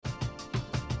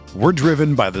We're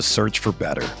driven by the search for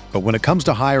better. But when it comes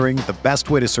to hiring, the best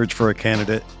way to search for a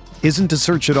candidate isn't to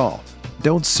search at all.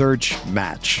 Don't search,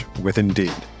 match with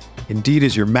Indeed. Indeed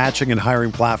is your matching and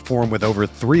hiring platform with over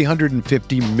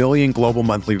 350 million global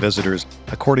monthly visitors,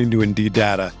 according to Indeed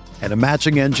data, and a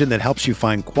matching engine that helps you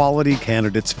find quality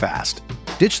candidates fast.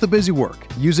 Ditch the busy work.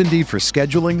 Use Indeed for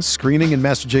scheduling, screening, and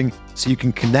messaging so you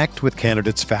can connect with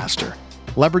candidates faster.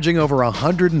 Leveraging over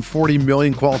 140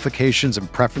 million qualifications and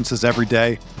preferences every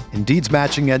day, Indeed's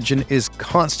matching engine is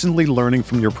constantly learning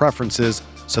from your preferences,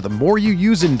 so the more you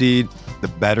use Indeed, the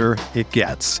better it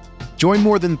gets. Join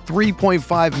more than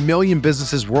 3.5 million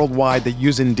businesses worldwide that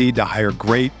use Indeed to hire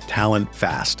great talent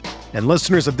fast. And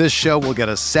listeners of this show will get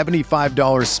a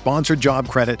 $75 sponsored job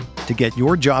credit to get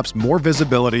your jobs more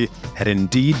visibility at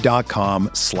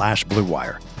Indeed.com/Blue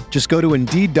Wire. Just go to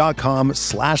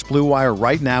Indeed.com/Blue Wire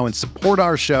right now and support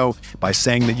our show by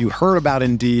saying that you heard about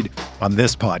Indeed on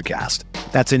this podcast.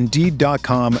 That's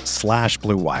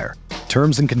Indeed.com/Blue Wire.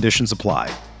 Terms and conditions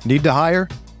apply. Need to hire?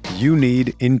 You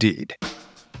need Indeed.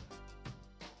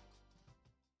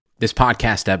 This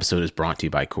podcast episode is brought to you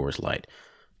by Coors Light.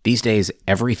 These days,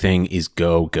 everything is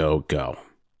go, go, go.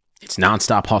 It's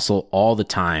nonstop hustle all the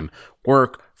time.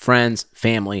 Work, friends,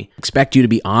 family, expect you to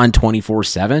be on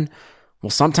 24/7. Well,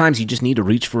 sometimes you just need to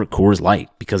reach for a Coors Light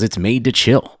because it's made to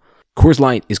chill. Coors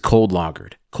Light is cold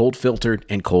lagered, cold filtered,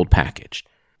 and cold packaged.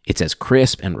 It's as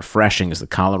crisp and refreshing as the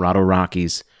Colorado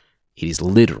Rockies. It is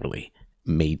literally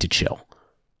made to chill.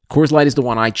 Coors Light is the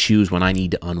one I choose when I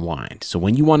need to unwind. So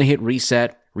when you want to hit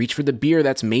reset, reach for the beer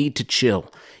that's made to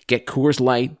chill. Get Coors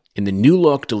Light in the new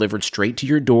look delivered straight to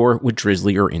your door with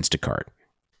Drizzly or Instacart.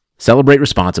 Celebrate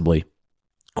responsibly.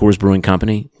 Coors Brewing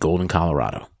Company, Golden,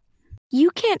 Colorado.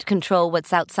 You can't control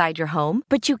what's outside your home,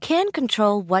 but you can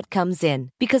control what comes in.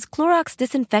 Because Clorox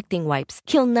disinfecting wipes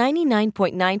kill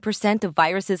 99.9% of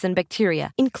viruses and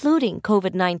bacteria, including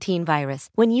COVID-19 virus,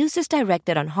 when used as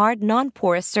directed on hard,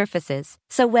 non-porous surfaces.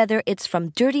 So whether it's from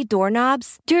dirty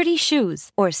doorknobs, dirty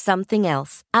shoes, or something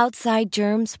else, outside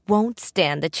germs won't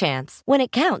stand a chance. When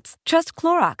it counts, trust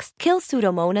Clorox. Kill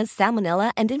Pseudomonas,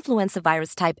 Salmonella, and influenza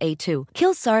virus type A2.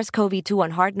 Kill SARS-CoV-2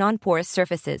 on hard, non-porous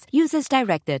surfaces. Use as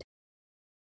directed.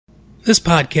 This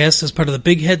podcast is part of the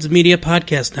Big Heads Media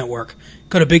Podcast Network.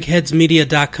 Go to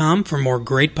bigheadsmedia.com for more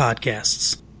great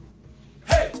podcasts.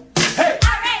 Hey, hey,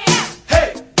 hey,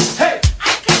 hey, hey,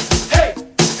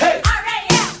 hey,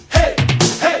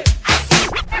 hey,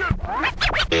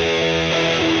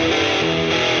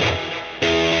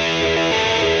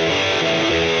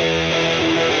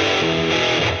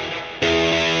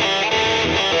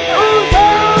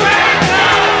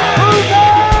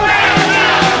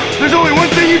 There's only one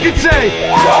thing you can say.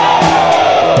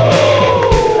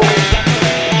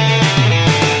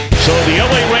 So the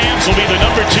LA Rams will be the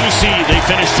number 2 seed. They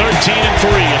finished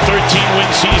 13-3, a 13-win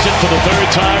season for the third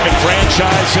time in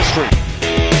franchise history.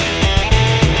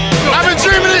 I've been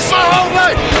dreaming this my whole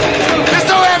life. And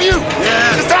so have you.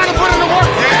 Yeah. It's time to put in the work.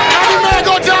 Yeah. Every man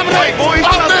go dominate.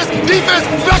 Offense, defense,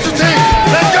 special teams.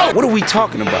 Let's go. What are we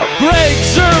talking about? Greg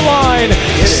Zuerlein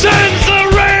sends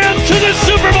the Rams to the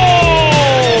Super Bowl.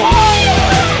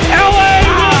 LA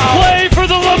will play for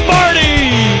the Lombardi.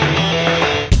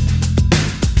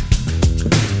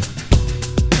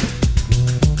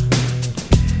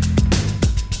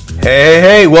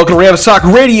 Hey, welcome to Rams Talk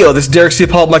Radio. This is Derek C.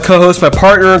 Paul, my co-host, my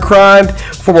partner in crime,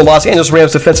 former Los Angeles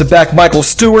Rams defensive back Michael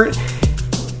Stewart.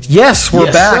 Yes,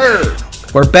 we're back. Sir.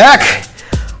 We're back.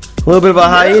 A little bit of a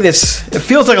hiatus. It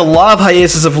feels like a lot of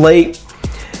hiatuses of late.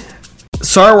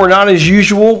 Sorry, we're not as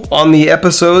usual on the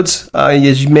episodes.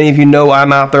 As many of you know,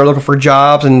 I'm out there looking for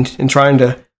jobs and trying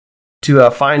to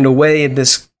find a way in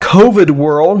this COVID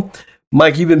world.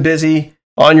 Mike, you've been busy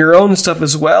on your own stuff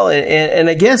as well, and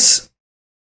I guess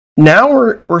now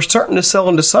we're starting to sell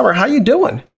into summer. How you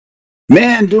doing?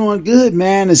 Man, doing good,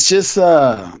 man. It's just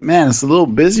it's a little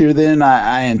busier than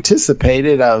I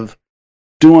anticipated. Of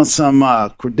doing some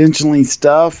credentialing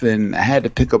stuff, and I had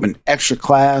to pick up an extra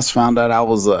class. Found out I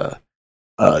was a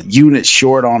unit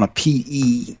short on a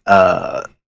PE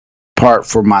part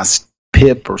for my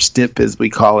PIP or STIP as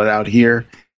we call it out here.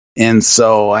 And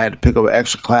so I had to pick up an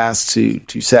extra class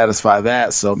to satisfy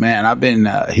that. So, man, I've been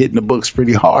hitting the books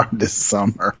pretty hard this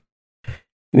summer.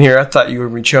 And here, I thought you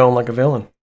would be chilling like a villain.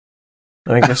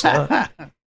 I guess not.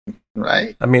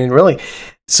 Right? I mean, really.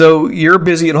 So you're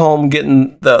busy at home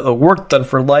getting the work done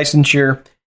for licensure.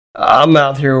 I'm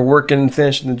out here working,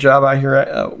 finishing the job out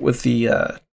here with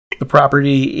the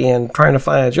property and trying to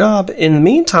find a job. In the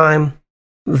meantime,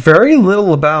 very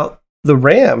little about the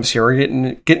Rams here.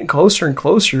 We're getting closer and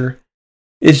closer.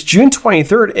 It's June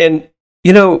 23rd, and,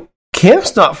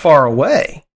 camp's not far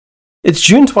away. It's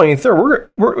June 23rd.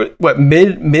 We're what,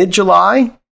 mid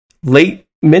July, mid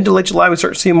to late July. We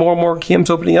start seeing more and more camps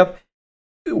opening up.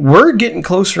 We're getting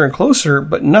closer and closer,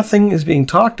 but nothing is being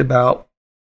talked about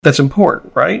that's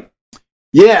important, right?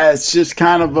 Yeah, it's just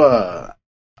kind of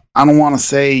I don't want to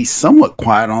say somewhat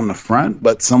quiet on the front,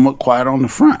 but somewhat quiet on the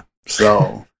front.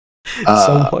 So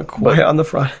somewhat quiet on the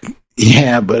front.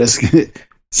 Yeah, but it's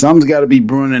something's got to be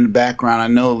brewing in the background. I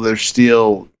know they're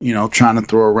still, trying to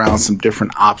throw around some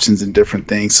different options and different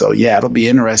things. So yeah, it'll be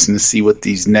interesting to see what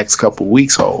these next couple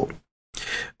weeks hold.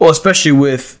 Well, especially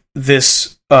with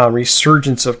this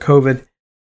resurgence of COVID,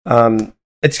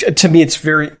 to me it's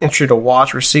very interesting to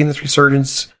watch. We're seeing this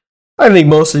resurgence. I think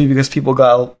mostly because people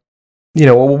got,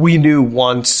 we knew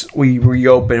once we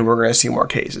reopened we're going to see more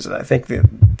cases, and I think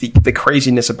the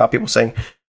craziness about people saying,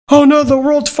 "Oh no, the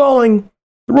world's falling,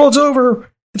 the world's over,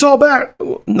 it's all back."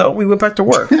 No, we went back to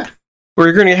work.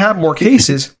 We're going to have more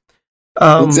cases.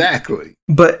 Exactly.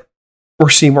 But we're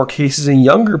seeing more cases in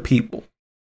younger people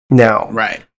now.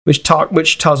 Right. Which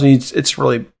tells me it's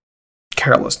really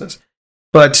carelessness.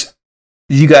 But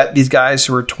you got these guys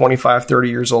who are 25, 30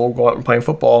 years old going out and playing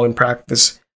football in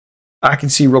practice. I can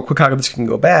see real quick how this can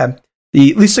go bad.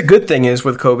 At least the good thing is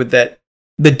with COVID that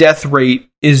the death rate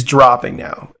is dropping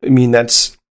now. I mean,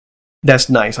 that's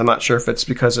nice. I'm not sure if it's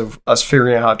because of us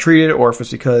figuring out how to treat it or if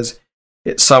it's because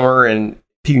it's summer and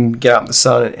people can get out in the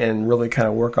sun and really kind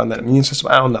of work on that immune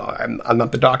system. I don't know. I'm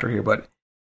not the doctor here, but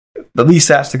at least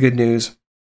that's the good news.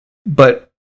 But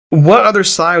what other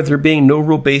side, with there being no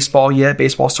real baseball yet,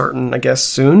 baseball starting, I guess,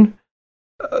 soon.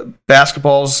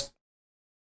 Basketball's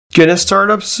going to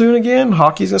start up soon again.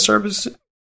 Hockey's going to start up soon.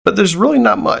 But there's really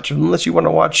not much unless you want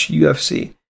to watch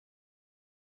UFC.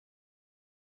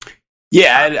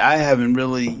 Yeah, I haven't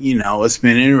really, it's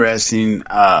been interesting.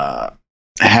 I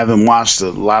haven't watched a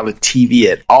lot of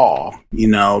TV at all,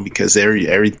 because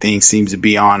everything seems to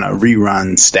be on a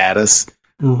rerun status.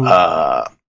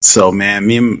 Mm-hmm. So, man,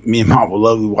 me and my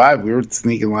lovely wife, we were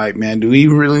thinking like, man, do we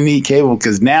really need cable?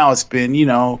 Because now it's been,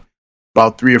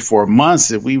 about 3 or 4 months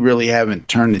that we really haven't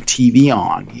turned the TV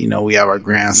on. We have our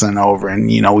grandson over and,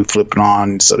 we flip it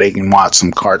on so they can watch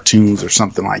some cartoons or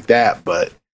something like that.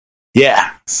 But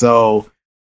yeah, so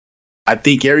I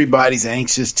think everybody's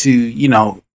anxious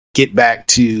to, get back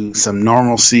to some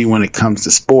normalcy when it comes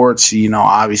to sports,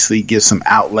 obviously give some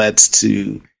outlets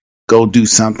to go do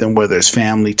something, whether it's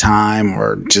family time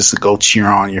or just to go cheer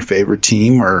on your favorite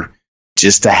team or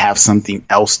just to have something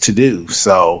else to do.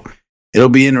 So it'll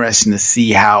be interesting to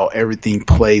see how everything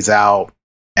plays out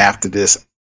after this,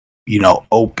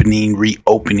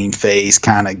 reopening phase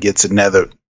kind of gets another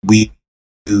week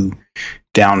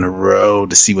down the road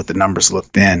to see what the numbers look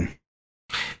then.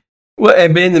 Well,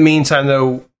 and in the meantime,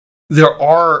 though, there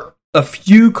are a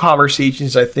few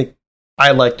conversations I think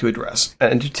I like to address.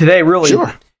 And today, really,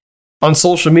 sure. On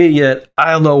social media,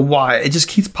 I don't know why, it just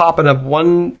keeps popping up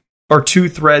 1 or 2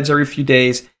 threads every few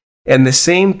days, and the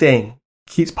same thing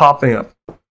keeps popping up.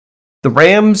 The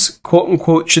Rams, quote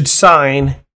unquote, should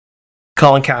sign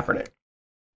Colin Kaepernick.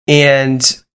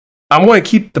 And I'm going to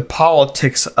keep the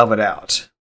politics of it out.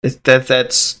 At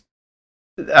this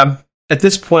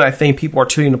point, I think people are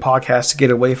tuning the podcast to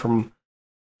get away from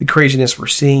the craziness we're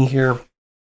seeing here.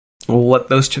 We'll let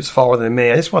those chips fall where they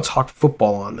may. I just want to talk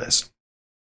football on this.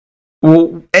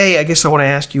 Well, I guess I want to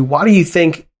ask you, why do you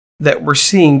think that we're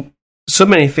seeing so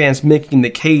many fans making the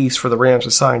case for the Rams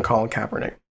to sign Colin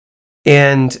Kaepernick?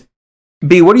 And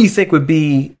B, what do you think would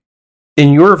be,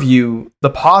 in your view,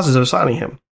 the positives of signing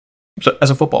him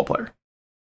as a football player?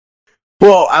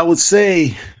 Well, I would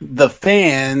say the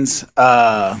fans,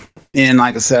 and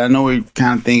like I said, I know we're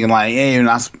kind of thinking like, hey, you're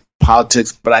not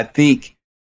politics, but I think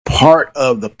part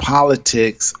of the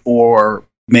politics or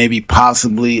maybe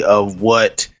possibly of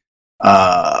what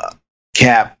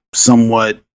Cap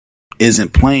somewhat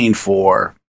isn't playing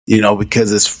for,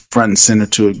 because it's front and center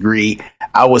to agree.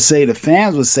 I would say the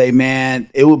fans would say, man,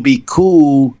 it would be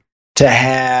cool to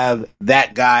have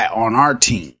that guy on our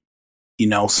team.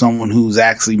 Someone who's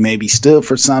actually maybe stood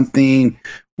for something,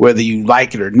 whether you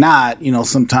like it or not.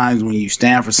 Sometimes when you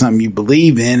stand for something you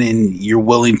believe in and you're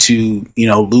willing to,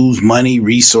 lose money,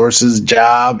 resources,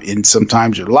 job, and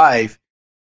sometimes your life,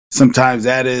 sometimes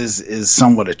that is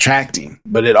somewhat attracting.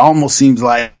 But it almost seems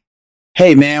like,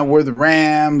 hey, man, we're the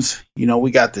Rams. We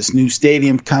got this new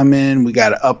stadium coming. We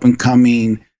got an up and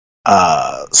coming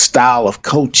style of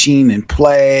coaching and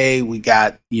play. We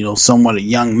got, somewhat a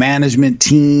young management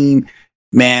team.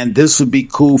 Man, this would be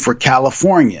cool for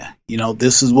California.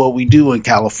 This is what we do in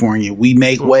California. We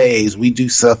make waves. We do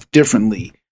stuff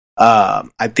differently.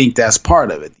 I think that's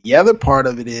part of it. The other part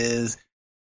of it is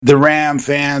the Ram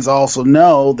fans also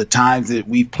know the times that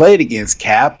we've played against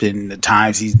Cap and the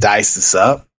times he's diced us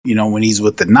up. When he's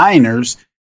with the Niners,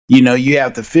 you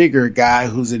have to figure a guy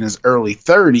who's in his early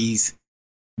 30s,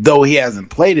 though he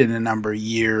hasn't played in a number of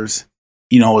years,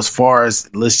 as far as,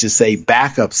 let's just say,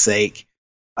 backup sake,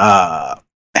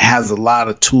 has a lot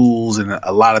of tools and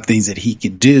a lot of things that he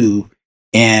could do.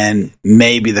 And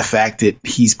maybe the fact that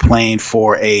he's playing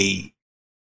for a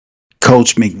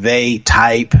Coach McVay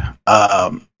type,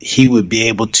 he would be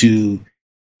able to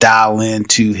dial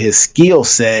into his skill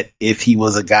set if he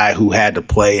was a guy who had to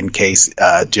play in case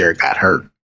Jared got hurt.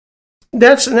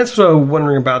 That's what I'm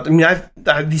wondering about. I mean,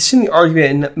 I've seen the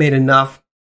argument made enough,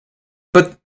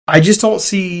 but I just don't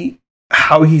see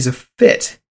how he's a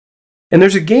fit. And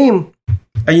there's a game,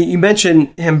 you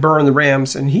mentioned him burn the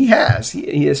Rams, and he has.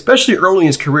 He especially early in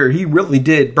his career, he really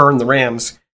did burn the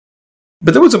Rams.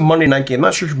 But there was a Monday night game, I'm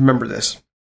not sure if you remember this,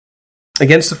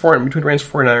 against between the Rams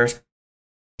and 49ers,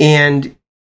 and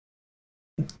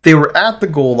they were at the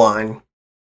goal line,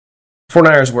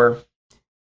 49ers were,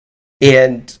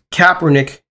 and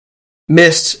Kaepernick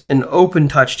missed an open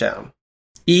touchdown.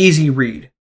 Easy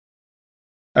read.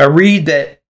 A read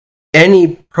that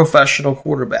any professional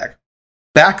quarterback,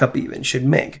 backup even, should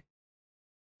make.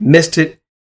 Missed it.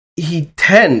 He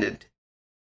tended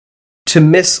to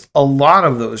miss a lot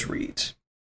of those reads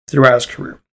throughout his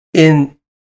career. In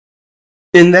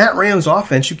that Rams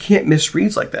offense, you can't miss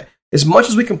reads like that. As much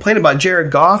as we complain about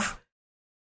Jared Goff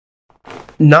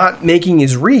not making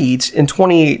his reads, in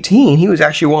 2018, he was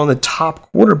actually one of the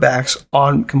top quarterbacks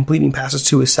on completing passes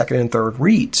to his second and third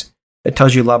reads. That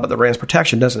tells you a lot about the Rams'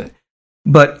 protection, doesn't it?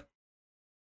 But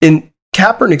in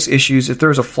Kaepernick's issues, if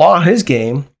there's a flaw in his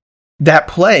game, that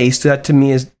play stood out to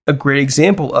me as a great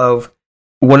example of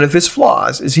one of his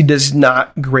flaws is he does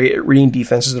not great at reading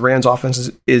defenses. The Rams'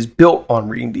 offense is built on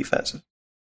reading defenses.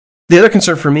 The other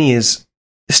concern for me is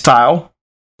his style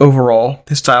overall,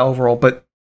 but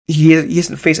he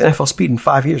hasn't faced NFL speed in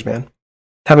 5 years, man.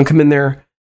 Haven't come in there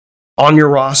on your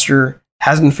roster,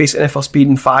 hasn't faced NFL speed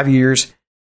in 5 years,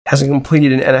 hasn't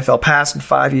completed an NFL pass in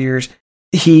 5 years.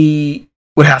 He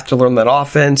would have to learn that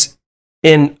offense.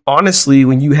 And honestly,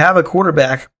 when you have a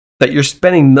quarterback that you're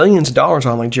spending millions of dollars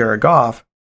on like Jared Goff,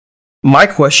 my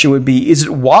question would be, is it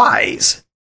wise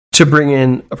to bring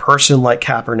in a person like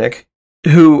Kaepernick,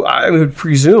 who I would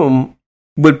presume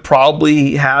would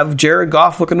probably have Jared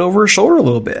Goff looking over his shoulder a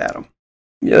little bit at him?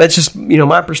 That's just,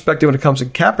 my perspective when it comes to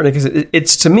Kaepernick is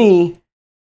it's to me,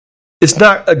 it's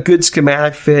not a good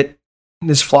schematic fit.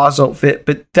 His flaws don't fit,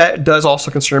 but that does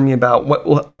also concern me about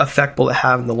what effect will it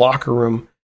have in the locker room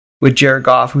with Jared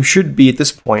Goff, who should be at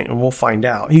this point, and we'll find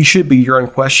out, he should be your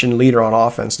unquestioned leader on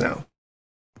offense now.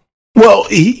 Well,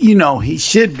 he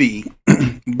should be,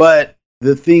 but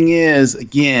the thing is,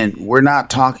 again, we're not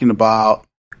talking about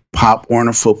Pop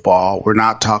Warner football. We're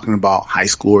not talking about high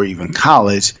school or even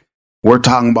college. We're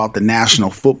talking about the National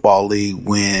Football League,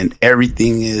 when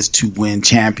everything is to win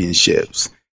championships.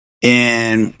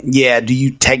 And yeah, do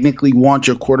you technically want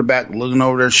your quarterback looking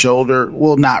over their shoulder?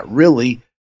 Well, not really.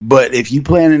 But if you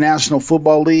play in the National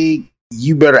Football League,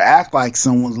 you better act like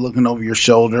someone's looking over your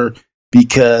shoulder,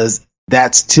 because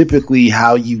that's typically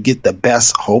how you get the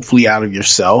best, hopefully, out of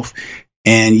yourself,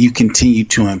 and you continue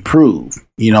to improve.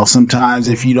 Sometimes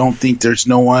if you don't think there's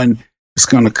no one that's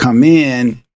going to come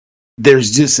in,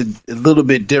 there's just a little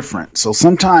bit different. So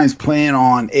sometimes playing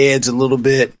on edge a little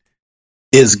bit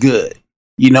is good,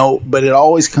 but it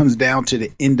always comes down to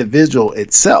the individual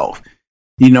itself.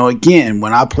 Again,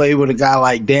 when I played with a guy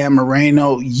like Dan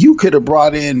Marino, you could have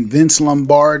brought in Vince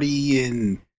Lombardi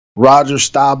and Roger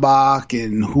Staubach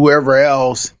and whoever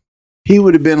else. He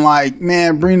would have been like,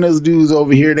 man, bring those dudes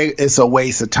over here. It's a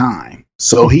waste of time.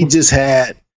 So he just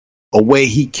had a way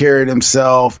he carried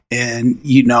himself, and,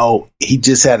 he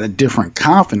just had a different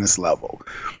confidence level.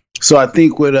 So I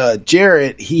think with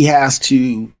Jarrett, he has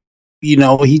to,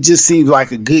 he just seems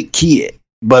like a good kid.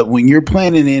 But when you're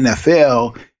playing in the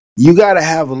NFL, you got to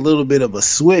have a little bit of a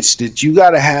switch that you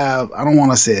got to have. I don't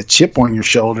want to say a chip on your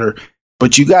shoulder,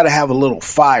 but you got to have a little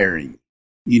fire in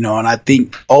you. And I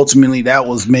think ultimately that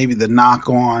was maybe the knock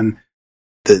on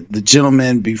the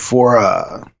gentleman before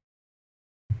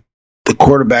the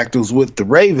quarterback that was with the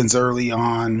Ravens early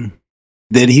on,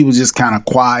 that he was just kind of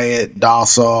quiet,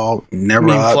 docile, never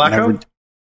up, Flacco? never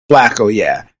Flacco,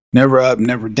 yeah. Never up,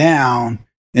 never down.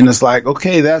 And it's like,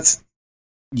 okay,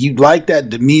 you like that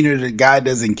demeanor, the guy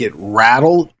doesn't get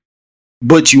rattled,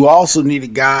 but you also need a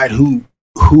guy who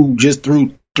just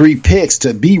threw 3 picks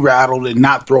to be rattled and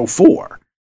not throw 4.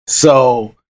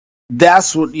 So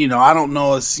that's what, I don't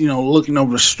know. It's, looking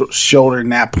over the shoulder in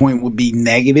that point would be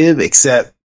negative,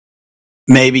 except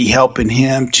maybe helping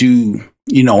him to,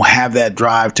 have that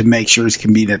drive to make sure he's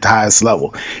competing at the highest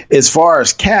level. As far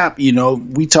as Cap,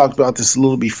 we talked about this a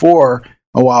little before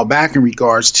a while back in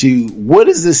regards to what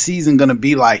is this season going to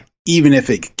be like, even if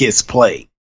it gets played.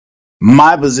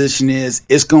 My position is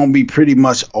it's going to be pretty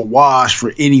much a wash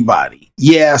for anybody.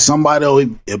 Yeah, somebody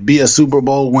will be a Super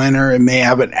Bowl winner and may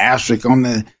have an asterisk on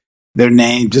their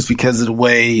name just because of the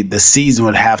way the season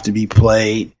would have to be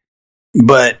played.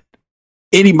 But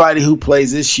anybody who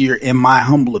plays this year, in my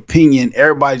humble opinion,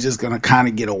 everybody's just going to kind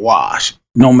of get a wash,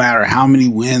 no matter how many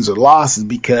wins or losses,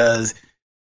 because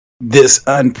this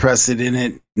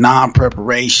unprecedented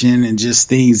non-preparation and just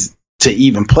things to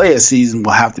even play a season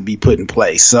will have to be put in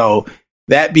place. So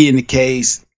that being the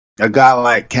case, a guy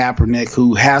like Kaepernick,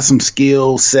 who has some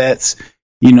skill sets,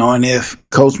 and if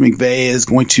Coach McVay is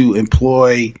going to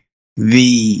employ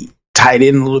the tight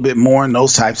end a little bit more and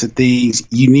those types of things,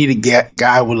 you need a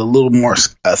guy with a little more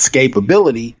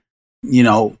escapability.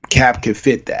 Cap could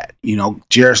fit that.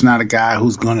 Jarrett's not a guy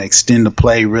who's going to extend the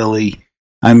play really.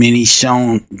 I mean, he's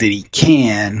shown that he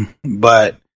can,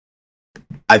 but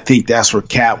I think that's where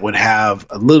Cap would have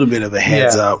a little bit of a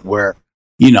heads up where,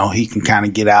 he can kind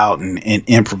of get out and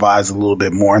improvise a little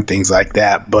bit more and things like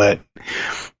that. But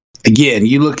again,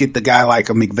 you look at the guy like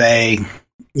a McVay,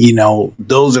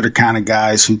 those are the kind of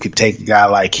guys who could take a guy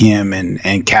like him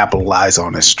and capitalize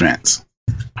on his strengths.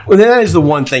 Well, that is the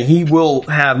one thing. He will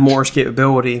have more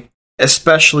escapability,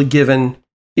 especially given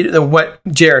what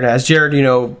Jarrett has. Jarrett,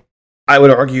 I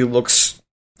would argue looks,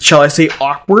 shall I say,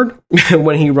 awkward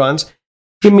when he runs.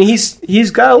 I mean, he's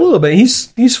got a little bit.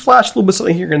 He's flashed a little bit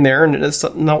something here and there, and it's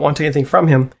not wanting anything from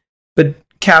him. But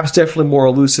Cap's definitely more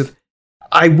elusive.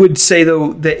 I would say,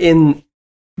 though, that in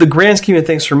the grand scheme of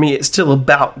things for me, it's still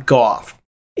about Goff.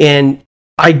 And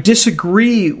I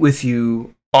disagree with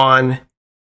you on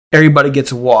everybody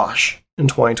gets a wash in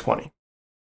 2020.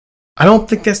 I don't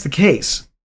think that's the case.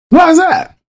 Why is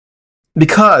that?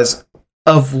 Because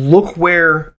of look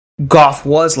where Goff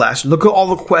was last year. Look at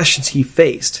all the questions he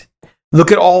faced. Look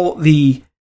at all the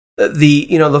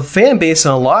fan base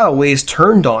in a lot of ways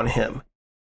turned on him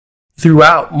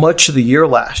throughout much of the year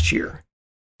last year.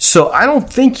 So I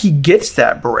don't think he gets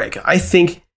that break. I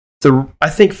think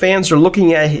fans are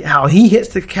looking at how he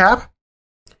hits the cap.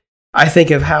 I think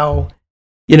of how,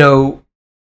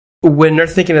 when they're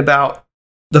thinking about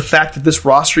the fact that this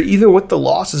roster, even with the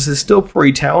losses, is still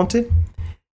pretty talented.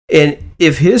 And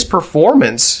if his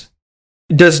performance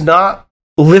does not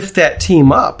lift that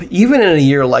team up, even in a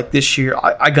year like this year,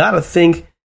 I got to think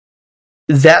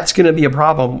that's going to be a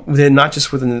problem not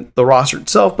just within the roster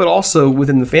itself, but also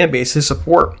within the fan base, his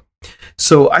support.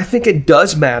 So I think it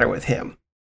does matter with him.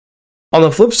 On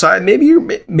the flip side, maybe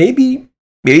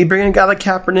bringing a guy like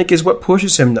Kaepernick is what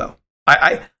pushes him, though.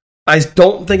 I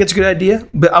don't think it's a good idea,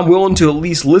 but I'm willing to at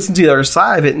least listen to the other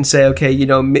side of it and say, okay,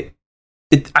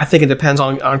 I think it depends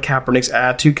on Kaepernick's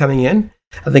attitude coming in.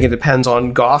 I think it depends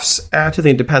on Goff's attitude. I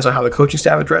think it depends on how the coaching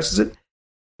staff addresses it.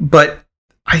 But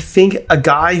I think a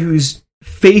guy who's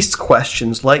faced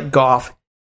questions like Goff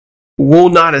will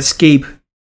not escape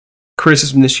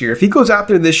criticism this year. If he goes out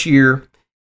there this year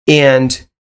and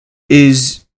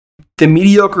is the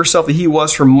mediocre self that he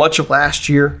was for much of last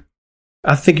year,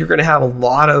 I think you're going to have a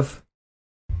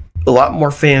lot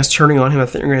more fans turning on him. I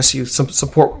think you're going to see some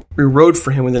support erode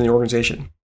for him within the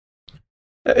organization.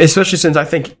 Especially since I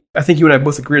think you and I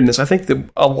both agreed on this. I think that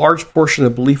a large portion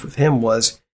of the belief with him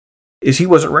is he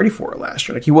wasn't ready for it last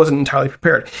year. Like, he wasn't entirely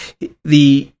prepared.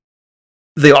 The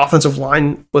offensive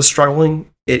line was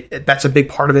struggling. That's a big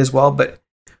part of it as well. But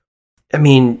I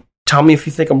mean, tell me if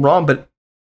you think I'm wrong, but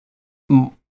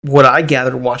what I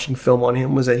gathered watching film on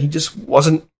him was that he just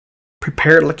wasn't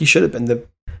prepared like he should have been. The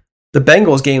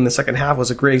Bengals game in the second half was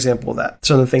a great example of that.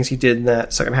 Some of the things he did in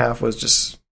that second half was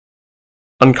just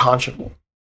unconscionable.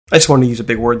 I just wanted to use a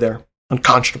big word there.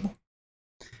 Unconscionable.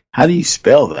 How do you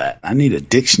spell that? I need a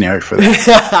dictionary for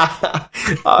that.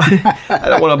 I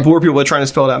don't want to bore people by trying to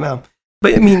spell it out now.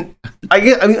 But I mean, I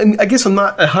guess I'm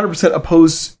not 100%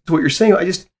 opposed to what you're saying.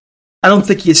 I don't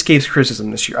think he escapes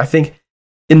criticism this year. I think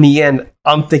in the end,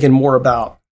 I'm thinking more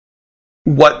about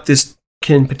what this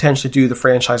can potentially do to the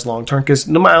franchise long term. Because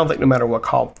I don't think no matter what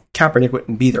call, Kaepernick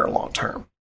wouldn't be there long term.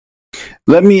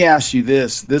 Let me ask you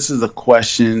this. This is a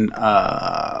question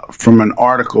from an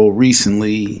article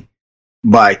recently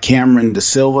by Cameron Da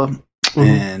Silva,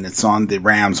 and it's on the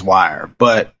Rams Wire.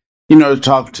 But,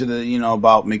 talk to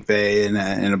about McVay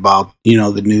and about,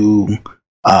 the new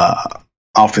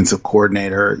offensive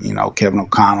coordinator, Kevin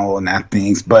O'Connell and that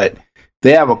things. But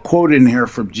they have a quote in here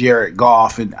from Jared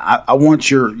Goff, and I want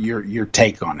your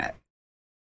take on that.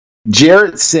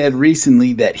 Jarrett said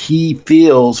recently that he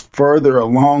feels further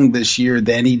along this year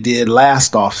than he did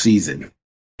last offseason,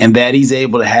 and that he's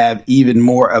able to have even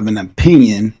more of an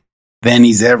opinion than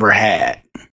he's ever had.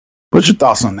 What's your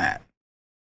thoughts on that?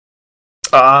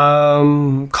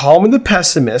 Call me the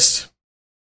pessimist,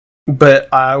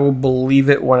 but I will believe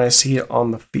it when I see it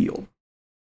on the field.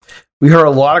 We heard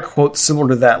a lot of quotes similar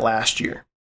to that last year.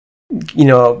 You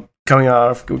know, coming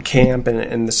out of camp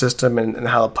and the system and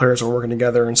how the players are working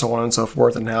together and so on and so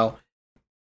forth, and how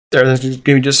everything's going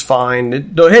to be just fine.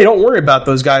 Hey, don't worry about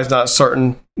those guys not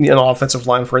starting offensive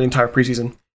line for the entire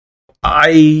preseason.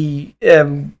 I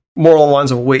am more along the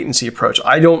lines of a wait and see approach.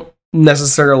 I don't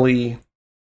necessarily.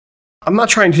 I'm not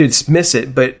trying to dismiss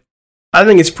it, but I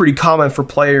think it's pretty common for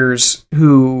players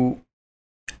who,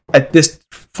 at this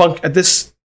part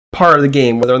of the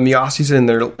game, whether in the offseason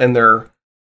and they're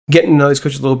getting to know these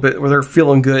coaches a little bit, where they're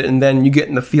feeling good, and then you get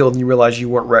in the field and you realize you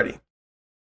weren't ready,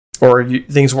 or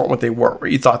things weren't what they were,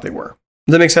 what you thought they were.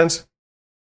 Does that make sense?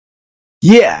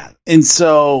 Yeah, and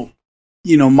so,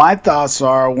 my thoughts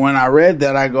are, when I read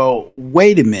that, I go,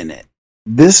 wait a minute.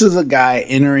 This is a guy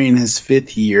entering his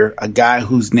 5th year, a guy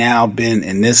who's now been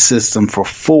in this system for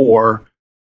 4,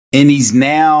 and he's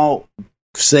now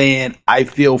saying, I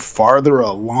feel farther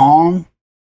along.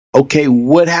 Okay,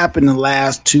 what happened the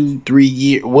last 2-3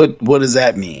 years? What does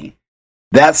that mean?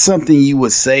 That's something you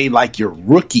would say like your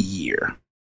rookie year.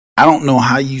 I don't know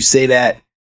how you say that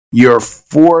your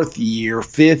 4th year,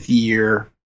 5th year,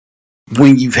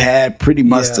 when you've had pretty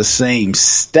much the same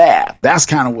staff. That's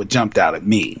kind of what jumped out at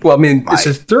me. Well, I mean, it's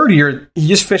his 3rd year. He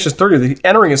just finished his 3rd year,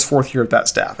 entering his 4th year of that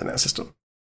staff in that system.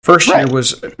 First year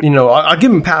was, I'll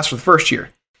give him a pass for the first year.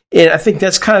 And I think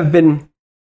that's kind of been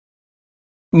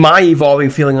my evolving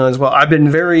feeling on it as well. I've been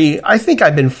very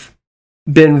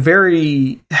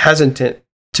hesitant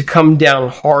to come down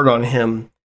hard on him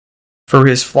for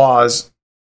his flaws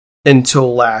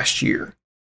until last year,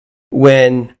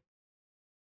 when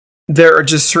there are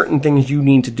just certain things you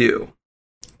need to do,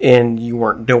 and you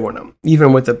weren't doing them,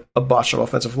 even with a botched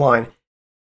offensive line.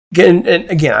 Again,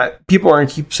 people are going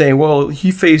to keep saying, well,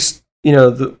 he faced,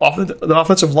 the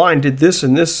offensive line did this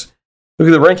and this. Look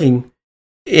at the ranking.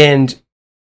 And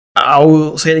I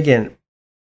will say it again.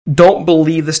 Don't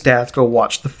believe the stats. Go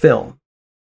watch the film.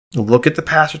 Look at the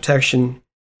pass protection.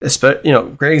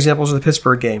 Great examples of the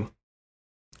Pittsburgh game.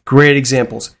 Great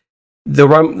examples. The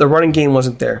running game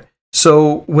wasn't there.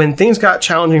 So when things got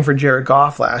challenging for Jared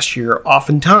Goff last year,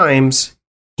 oftentimes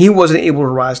he wasn't able to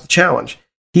rise to the challenge.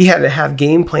 He had to have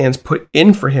game plans put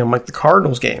in for him, like the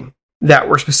Cardinals game, that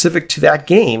were specific to that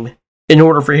game in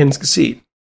order for him to succeed.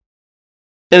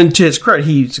 And to his credit,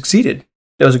 he succeeded.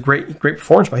 It was a great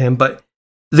performance by him. But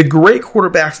the great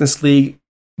quarterbacks in this league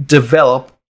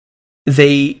develop.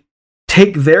 They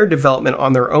take their development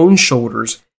on their own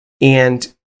shoulders,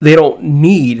 and they don't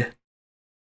need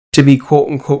to be quote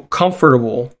unquote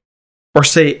comfortable or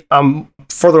say I'm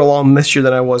further along this year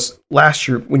than I was last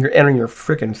year when you're entering your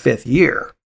freaking 5th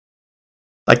year.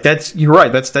 Like you're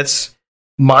right. That's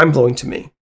mind blowing to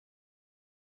me.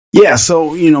 Yeah.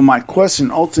 So, my question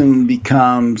ultimately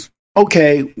becomes,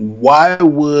 okay, why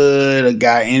would a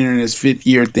guy entering his 5th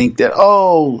year think that,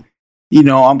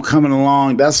 I'm coming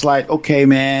along? That's like, okay,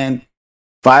 man,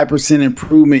 5%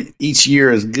 improvement each year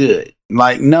is good.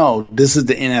 Like, no, this is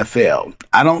the NFL.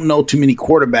 I don't know too many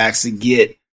quarterbacks that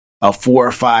get a 4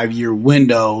 or 5 year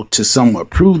window to somewhat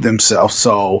prove themselves.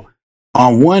 So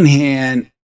on one hand,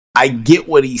 I get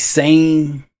what he's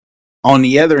saying. On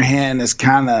the other hand,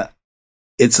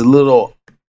 it's a little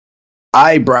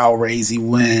eyebrow raising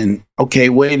when, okay,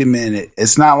 wait a minute.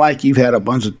 It's not like you've had a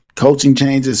bunch of coaching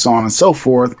changes, so on and so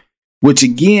forth, which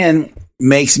again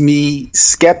makes me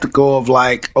skeptical of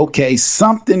like, okay,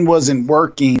 something wasn't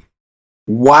working.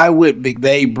 Why would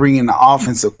McVay bring in the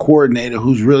offensive coordinator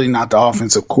who's really not the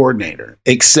offensive coordinator?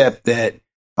 Except that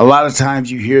a lot of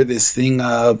times you hear this thing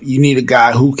of you need a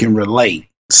guy who can relate.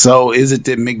 So is it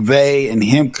that McVay and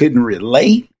him couldn't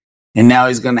relate, and now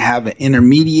he's going to have an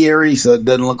intermediary so it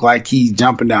doesn't look like he's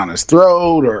jumping down his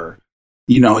throat, or,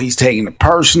 he's taking it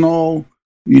personal,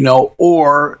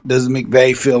 or does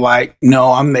McVay feel like,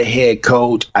 no, I'm the head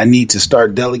coach. I need to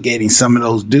start delegating some of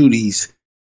those duties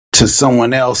to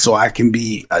someone else so I can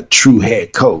be a true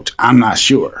head coach? I'm not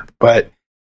sure. But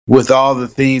with all the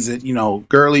things that,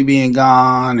 Gurley being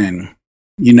gone and,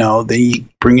 then you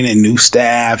bringing in new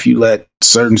staff, you let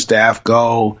certain staff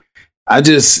go. I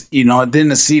just, then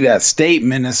to see that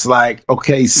statement, it's like,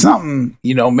 okay, something,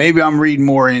 maybe I'm reading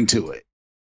more into it.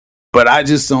 But I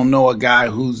just don't know a guy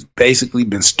who's basically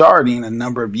been starting a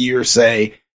number of years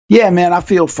say, Yeah, man, I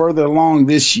feel further along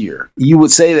this year. You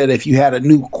would say that if you had a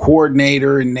new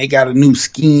coordinator and they got a new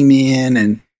scheme in,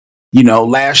 and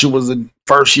last year was the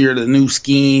first year of the new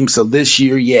scheme, so this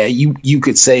year, yeah, you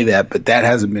could say that, but that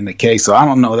hasn't been the case. So I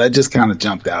don't know. That just kind of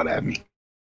jumped out at me.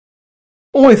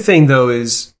 Only thing though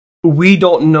is we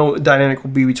don't know what the dynamic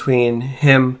will be between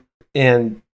him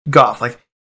and Goff. Like,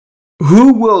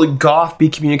 who will Goff be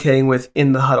communicating with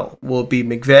in the huddle? Will it be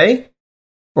McVay,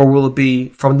 or will it be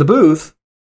from the booth,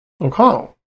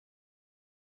 O'Connell?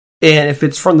 And if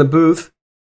it's from the booth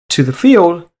to the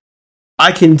field,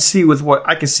 I can see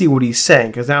what he's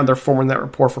saying, because now they're forming that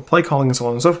report for play calling and so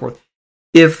on and so forth.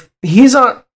 If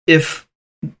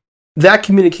that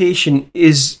communication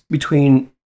is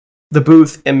between the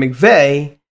booth and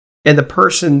McVay, and the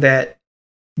person that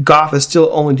Goff is still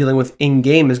only dealing with in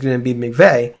game is going to be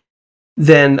McVay,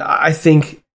 then I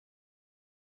think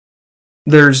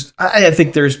there's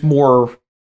more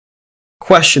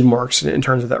question marks in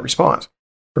terms of that response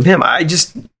from him. I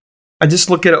just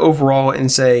look at it overall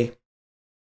and say,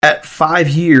 at 5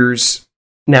 years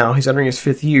now, he's entering his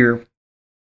 5th year,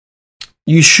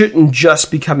 you shouldn't just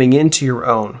be coming into your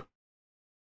own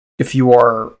if you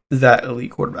are that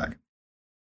elite quarterback.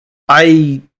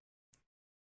 I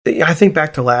think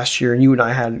back to last year, and you and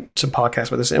I had some podcasts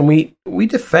with this, and we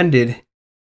defended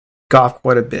Goff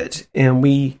quite a bit, and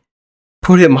we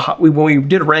put him when we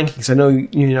did rankings. I know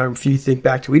if you think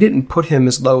back to, we didn't put him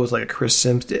as low as like a Chris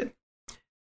Sims did.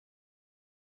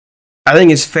 I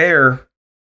think it's fair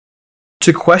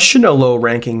to question a low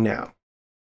ranking now.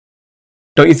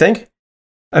 Don't you think?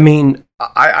 I mean,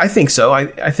 I think so.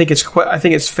 I think it's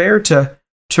fair to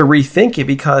rethink it,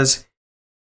 because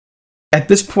at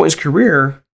this point in his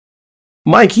career,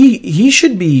 Mike, he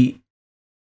should be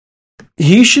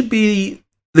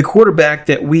the quarterback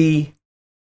that we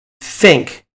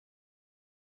think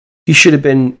he should have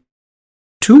been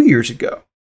 2 years ago.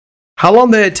 How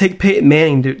long did it take Peyton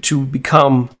Manning to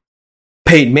become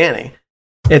Peyton Manning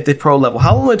at the pro level?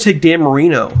 How long did it take Dan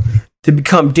Marino to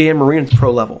become Dan Marino at the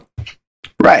pro level?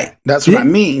 Right. That's what I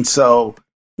mean. So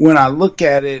when I look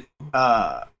at it,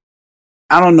 I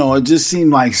don't know. It just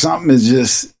seemed like something is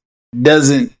just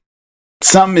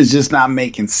not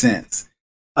making sense.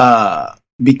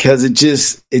 Because it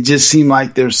just seemed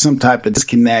like there's some type of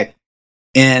disconnect,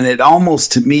 and it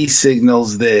almost to me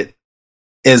signals that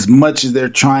as much as they're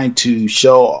trying to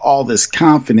show all this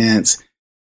confidence,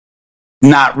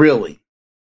 not really,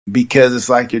 because it's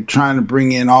like you're trying to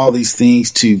bring in all these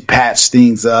things to patch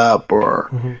things up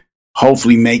or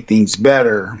hopefully make things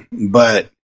better. But,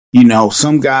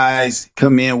 some guys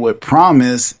come in with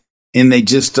promise and they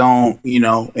just don't,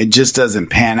 it just doesn't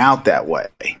pan out that way.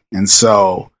 And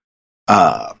so,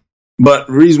 but the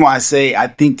reason why I say I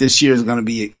think this year is going to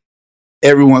be,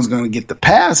 everyone's going to get the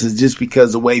pass is just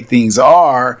because the way things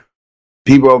are,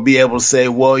 people will be able to say,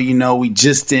 well, we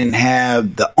just didn't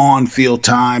have the on-field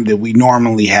time that we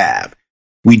normally have.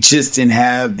 We just didn't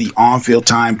have the on-field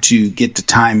time to get the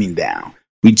timing down.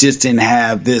 We just didn't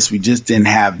have this. We just didn't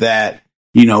have that,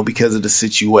 because of the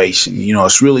situation.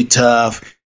 It's really tough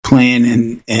playing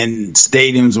in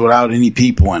stadiums without any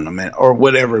people in them, or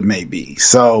whatever it may be.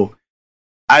 So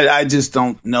I just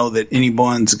don't know that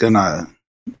anyone's going to,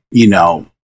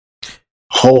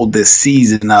 hold this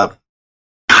season up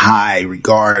high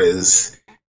regard as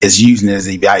using it as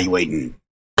evaluating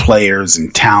players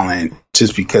and talent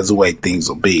just because of the way things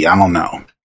will be. I don't know.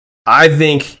 I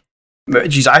think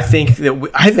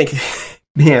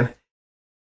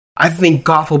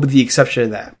Goff will be the exception to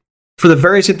that, for the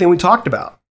very same thing we talked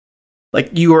about.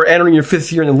 Like, you are entering your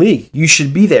 5th year in the league. You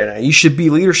should be there now. You should be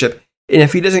leadership. And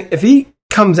if he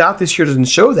comes out this year doesn't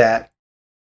show that,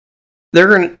 they're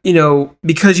going to,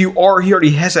 because he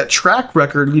already has that track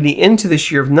record leading into this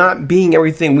year of not being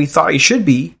everything we thought he should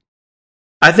be.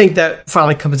 I think that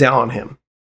finally comes down on him.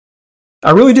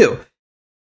 I really do.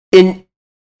 In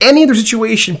any other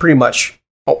situation, pretty much,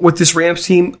 with this Rams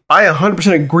team, I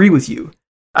 100% agree with you.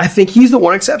 I think he's the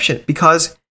one exception,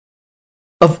 because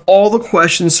of all the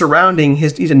questions surrounding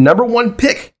he's a number 1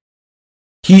 pick.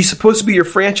 He's supposed to be your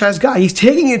franchise guy. He's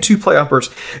taking you to playoff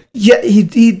bursts. Yeah,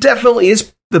 he definitely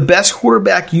is the best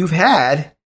quarterback you've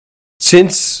had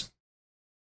since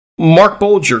Mark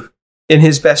Bolger in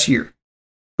his best year.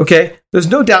 Okay? There's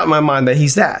no doubt in my mind that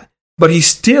he's that. But he's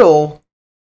still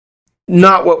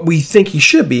not what we think he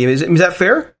should be. Is that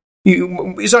fair?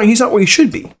 He's not where he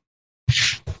should be.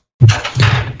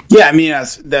 Yeah, I mean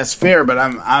that's fair, but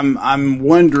I'm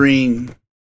wondering,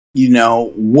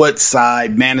 what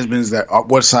side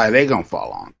what side are they gonna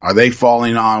fall on? Are they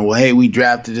falling on, well, hey, we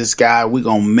drafted this guy, we're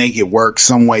gonna make it work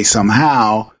some way,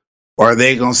 somehow, or are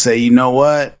they gonna say, you know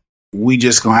what, we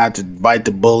just gonna have to bite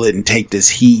the bullet and take this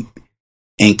heat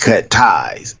and cut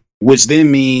ties, which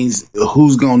then means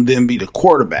who's gonna then be the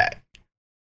quarterback.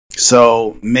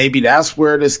 So maybe that's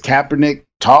where this Kaepernick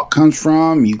talk comes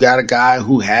from. You got a guy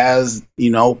who has,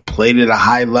 played at a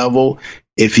high level.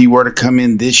 If he were to come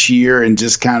in this year and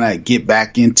just kind of get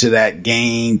back into that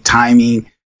game timing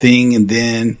thing, and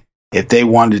then if they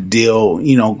wanted to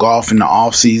deal, golf in the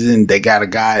off season, they got a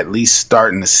guy at least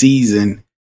starting the season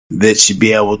that should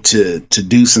be able to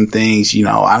do some things.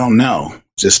 I don't know,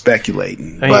 just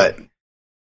speculating. But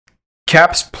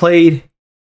Cap's played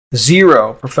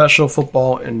 0 professional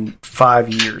football in 5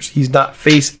 years. He's not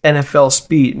faced NFL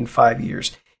speed in 5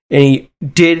 years, and he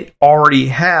did already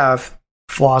have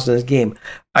flaws in his game.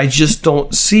 I just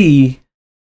don't see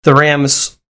the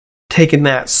Rams taking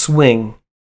that swing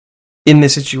in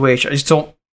this situation. I just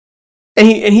don't.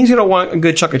 And he's going to want a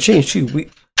good chunk of change too. We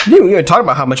didn't even talk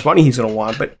about how much money he's going to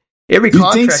want, but every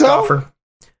contract offer,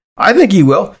 I think he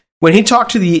will. When he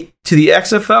talked to the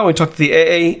XFL, when he talked to the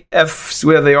AAF,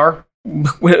 whatever they are,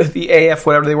 the AF,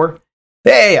 whatever they were,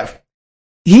 the AF,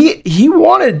 he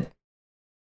wanted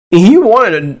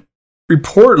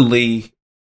reportedly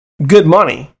good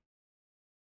money.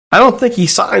 I don't think he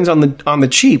signs on the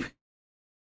cheap.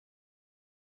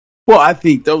 Well, I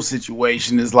think those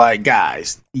situations is like,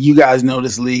 guys, you guys know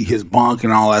this league is bunk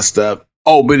and all that stuff.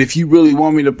 Oh, but if you really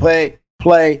want me to play,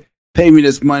 pay me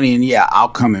this money, and yeah, I'll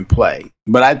come and play.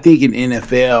 But I think in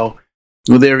NFL,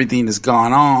 with everything that's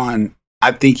gone on,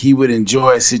 I think he would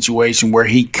enjoy a situation where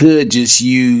he could just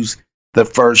use the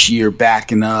first year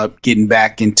backing up, getting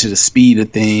back into the speed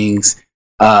of things,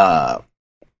 not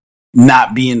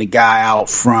being the guy out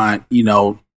front,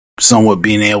 somewhat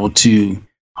being able to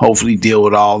hopefully deal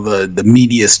with all the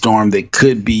media storm that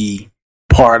could be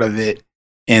part of it.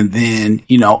 And then,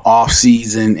 off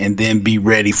season, and then be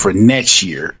ready for next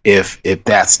year if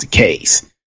that's the case.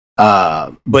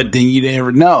 But then you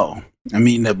never know. I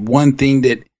mean, the one thing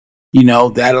that,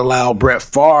 that allowed Brett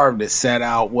Favre to set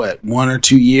out, 1 or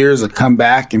 2 years to come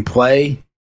back and play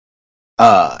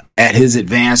at his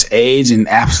advanced age and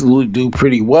absolutely do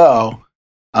pretty well.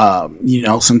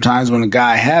 Sometimes when a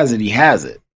guy has it, he has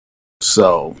it.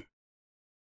 So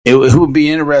it would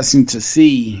be interesting to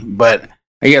see, but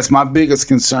I guess my biggest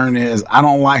concern is I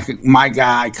don't like my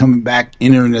guy coming back,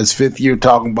 entering his 5th year,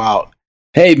 talking about,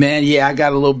 hey, man, yeah, I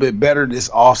got a little bit better this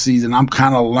offseason. I'm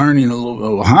kind of learning a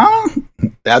little bit. Huh?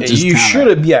 That just you should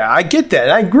have. Yeah, I get that.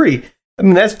 I agree. I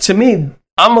mean, that's, to me,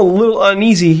 I'm a little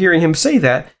uneasy hearing him say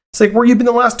that. It's like, where you been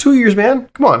the last 2 years, man?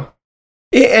 Come on.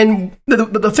 And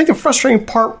the thing, the frustrating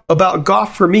part about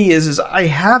Goff for me is I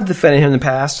have defended him in the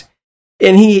past,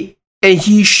 and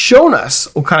he's shown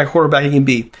us what kind of quarterback he can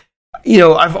be.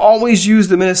 I've always used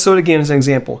the Minnesota game as an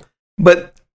example,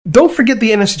 but don't forget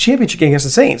the NFC Championship game against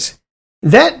the Saints.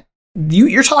 That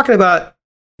you're talking about,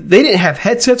 they didn't have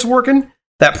headsets working.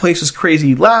 That place was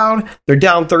crazy loud. They're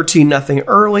down 13-0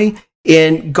 early,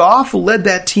 and Goff led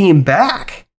that team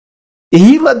back.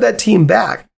 He led that team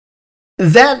back.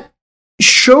 That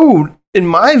showed, in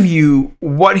my view,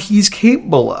 what he's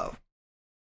capable of.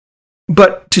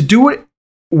 But to do it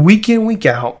week in, week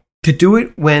out, to do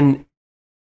it when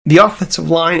the offensive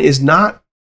line is not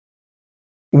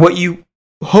what you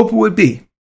hope it would be,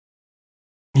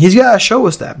 he's got to show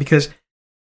us that, because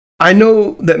I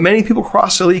know that many people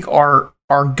across the league are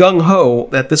gung-ho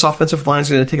that this offensive line is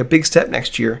going to take a big step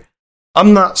next year.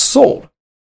 I'm not sold,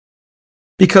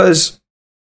 because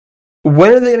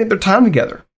when are they going to get their time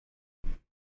together?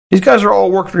 These guys are all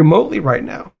working remotely right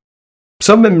now.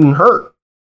 Some have been hurt.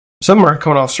 Some are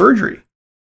coming off surgery.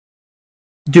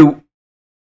 Do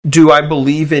I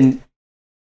believe in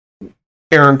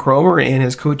Aaron Cromer and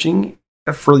his coaching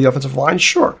for the offensive line?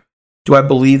 Sure. Do I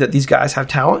believe that these guys have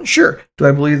talent? Sure. Do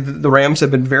I believe that the Rams have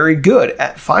been very good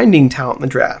at finding talent in the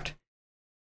draft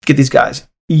to get these guys?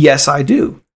 Yes, I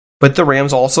do. But the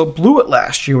Rams also blew it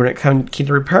last year when it came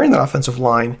to repairing the offensive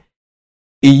line.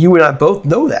 You and I both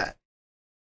know that.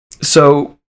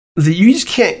 So you just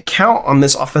can't count on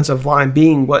this offensive line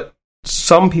being what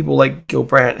some people like Gil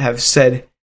Brandt have said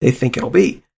they think it'll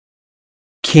be.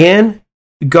 Can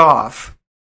Goff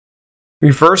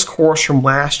reverse course from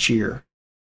last year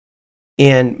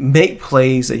and make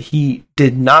plays that he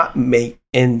did not make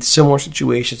in similar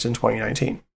situations in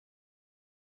 2019?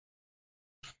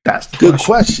 That's the good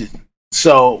question.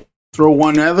 So throw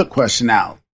one other question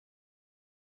out.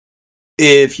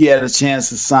 If you had a chance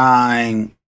to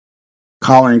sign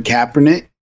Colin Kaepernick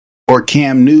or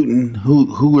Cam Newton,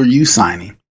 who are you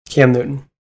signing? Cam Newton.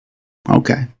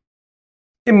 Okay.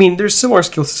 I mean, there's similar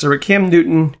skill sets, but Cam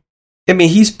Newton, I mean,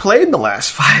 he's played in the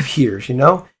last 5 years,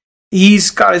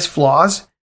 He's got his flaws,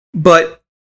 but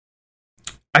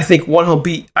I think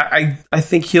I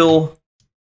think he'll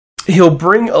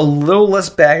bring a little less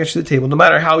baggage to the table. No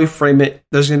matter how we frame it,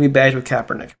 there's going to be baggage with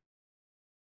Kaepernick.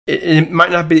 It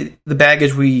might not be the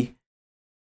baggage we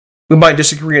might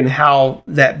disagree on how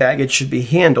that baggage should be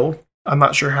handled. I'm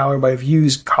not sure how everybody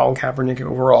views Colin Kaepernick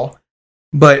overall.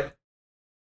 But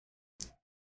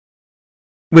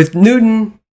with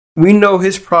Newton, we know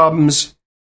his problems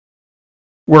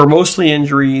were mostly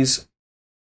injuries.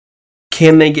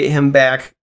 Can they get him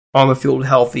back on the field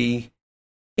healthy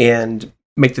and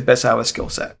make the best out of his skill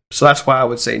set? So that's why I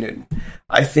would say Newton.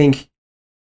 I think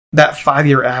that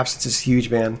 5-year absence is huge,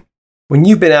 man. When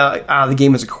you've been out of the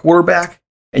game as a quarterback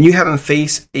and you haven't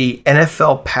faced a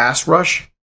NFL pass rush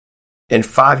in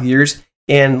 5 years,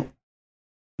 and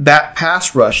that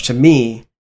pass rush to me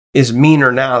is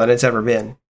meaner now than it's ever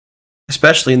been,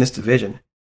 especially in this division.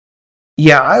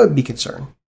 Yeah, I would be concerned.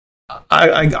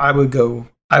 I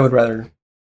would rather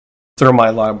throw my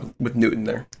lot with Newton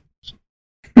there.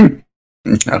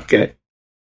 Okay.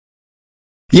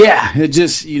 Yeah, it's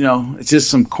just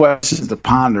some questions to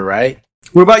ponder, right?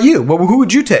 What about you? Who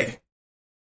would you take?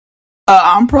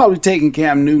 I'm probably taking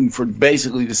Cam Newton for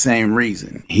basically the same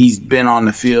reason. He's been on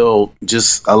the field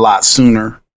just a lot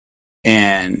sooner.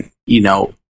 And,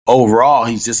 overall,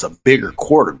 he's just a bigger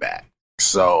quarterback.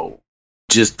 So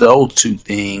just those two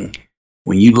things,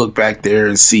 when you look back there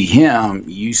and see him,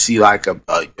 you see like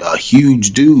a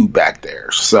huge dude back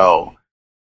there. So,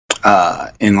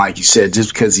 and like you said,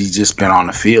 just because he's just been on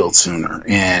the field sooner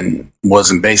and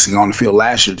wasn't basically on the field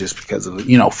last year just because of,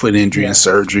 foot injury and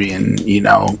surgery. And,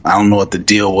 I don't know what the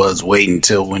deal was waiting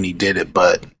until when he did it,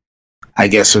 but I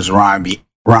guess there's rhyme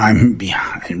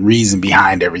behind reason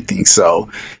behind everything. So,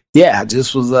 yeah,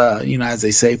 just was, as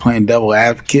they say, playing devil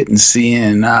advocate and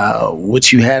seeing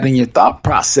what you had in your thought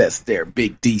process there,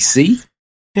 Big DC.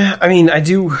 Yeah, I mean,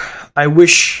 I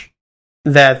wish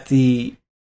that the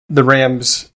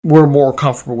Rams were more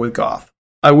comfortable with Goff.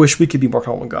 I wish we could be more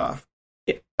comfortable with Goff.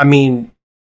 I mean,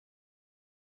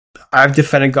 I've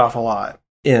defended Goff a lot,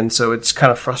 and so it's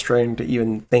kind of frustrating to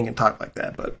even think and talk like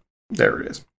that, but there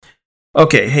it is.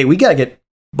 Okay, hey, we got to get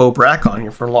Bo Brack on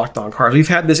here for Locked On Cards. We've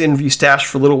had this interview stashed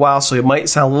for a little while, so it might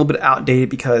sound a little bit outdated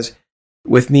because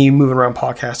with me moving around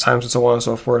podcast times and so on and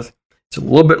so forth, it's a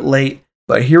little bit late,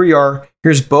 but here we are.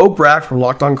 Here's Bo Brack from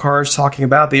Locked On Cards talking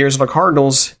about the Arizona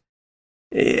Cardinals.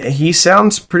 He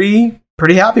sounds pretty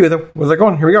happy with it. Where they're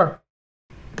going. Here we are.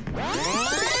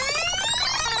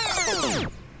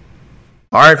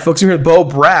 All right, folks, we're here with Bo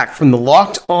Brack from the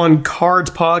Locked On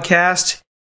Cards podcast.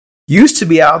 Used to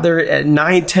be out there at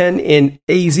 9-10 in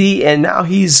AZ, and now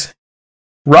he's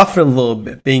roughing a little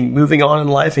bit, moving on in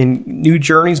life and new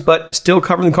journeys, but still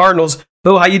covering the Cardinals.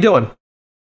 Bo, how you doing?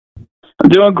 I'm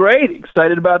doing great.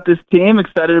 Excited about this team.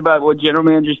 Excited about what General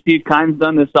Manager Steve Keim's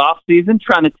done this offseason,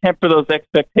 trying to temper those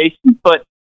expectations. But,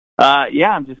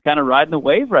 I'm just kind of riding the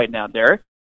wave right now, Derek.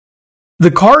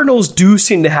 The Cardinals do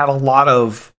seem to have a lot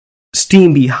of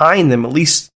steam behind them, at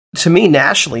least to me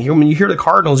nationally. When you hear the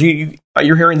Cardinals, you're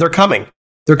hearing they're coming.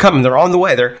 They're coming. They're on the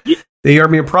way. They are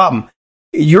being a problem.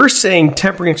 You're saying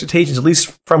tempering expectations, at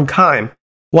least from Keim.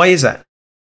 Why is that?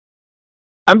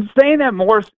 I'm saying that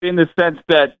more in the sense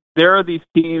that there are these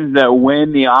teams that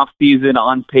win the offseason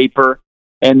on paper,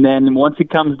 and then once it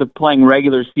comes to playing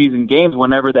regular season games,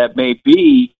 whenever that may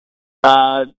be,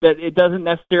 that it doesn't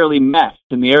necessarily mesh.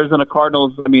 And the Arizona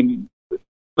Cardinals, I mean,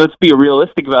 let's be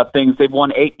realistic about things. They've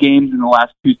won 8 games in the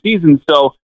last 2 seasons,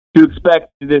 so to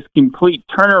expect this complete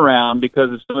turnaround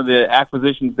because of some of the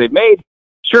acquisitions they've made,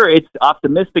 sure, it's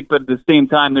optimistic, but at the same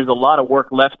time, there's a lot of work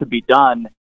left to be done.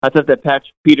 I thought that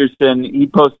Patrick Peterson, he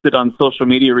posted on social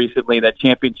media recently that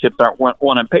championships aren't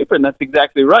won on paper, and that's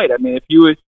exactly right. I mean, if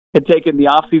you had taken the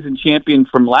offseason champion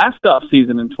from last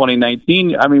offseason in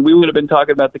 2019, I mean, we would have been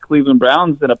talking about the Cleveland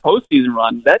Browns in a postseason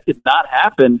run. That did not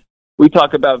happen. We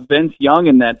talk about Vince Young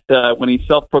and that when he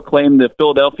self-proclaimed the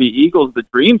Philadelphia Eagles the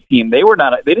dream team, they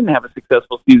didn't have a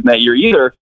successful season that year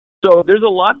either. So there's a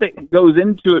lot that goes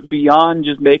into it beyond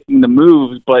just making the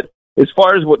moves, but as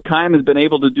far as what Keim has been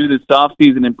able to do this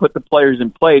offseason and put the players in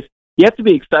place, you have to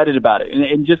be excited about it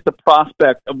and just the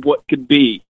prospect of what could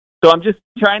be. So I'm just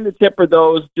trying to temper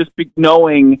those, just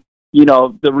knowing,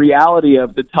 the reality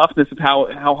of the toughness of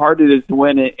how hard it is to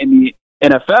win in the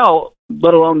NFL,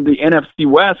 let alone the NFC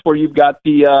West, where you've got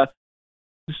the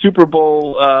Super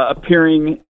Bowl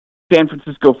appearing San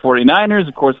Francisco 49ers.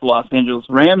 Of course, the Los Angeles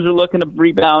Rams are looking to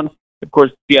rebound. Of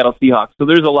course, Seattle Seahawks. So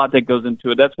there's a lot that goes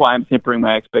into it. That's why I'm tempering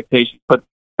my expectations. But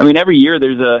I mean, every year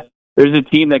there's a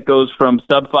team that goes from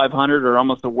sub 500 or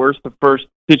almost a worst to first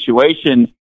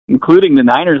situation, including the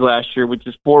Niners last year, which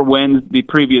is 4 wins the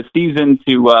previous season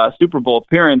to Super Bowl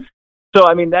appearance. So,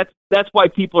 I mean, that's why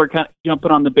people are kind of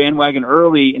jumping on the bandwagon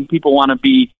early, and people want to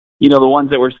be, the ones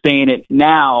that were saying it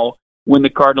now when the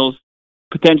Cardinals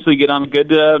potentially get on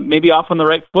maybe off on the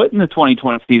right foot in the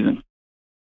 2020 season.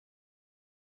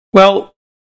 Well,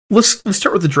 let's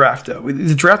start with the draft, though.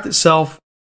 The draft itself,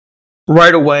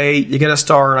 right away, you get a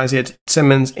star in Isaiah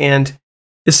Simmons, and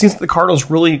it seems that the Cardinals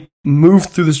really moved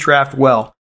through this draft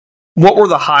well. What were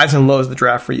the highs and lows of the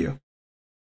draft for you?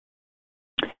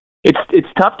 It's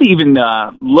tough to even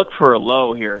look for a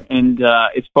low here. And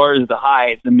as far as the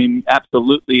highs, I mean,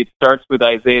 absolutely, it starts with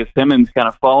Isaiah Simmons kind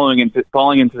of falling into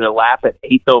their lap at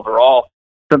 8th overall,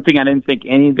 something I didn't think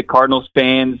any of the Cardinals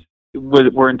fans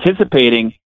were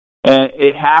anticipating.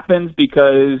 It happens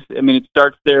because, I mean, it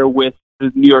starts there with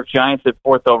the New York Giants at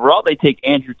 4th overall. They take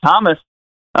Andrew Thomas,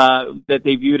 that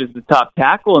they viewed as the top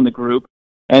tackle in the group,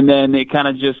 and then it kind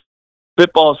of just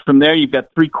spitballs from there. You've got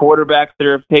 3 quarterbacks that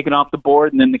are taken off the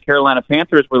board, and then the Carolina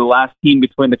Panthers were the last team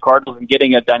between the Cardinals and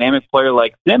getting a dynamic player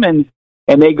like Simmons,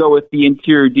 and they go with the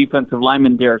interior defensive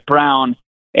lineman Derek Brown.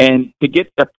 And to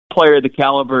get a player of the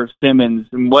caliber of Simmons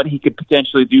and what he could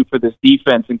potentially do for this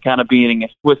defense and kind of being a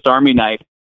Swiss Army knife,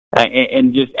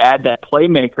 and just add that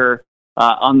playmaker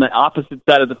on the opposite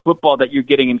side of the football that you're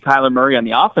getting in Kyler Murray on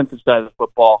the offensive side of the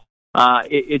football,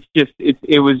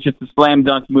 it was just a slam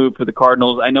dunk move for the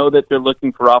Cardinals. I know that they're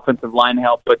looking for offensive line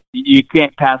help, but you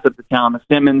can't pass up the talent of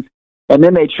Simmons. And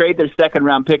then they trade their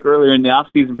second-round pick earlier in the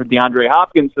offseason for DeAndre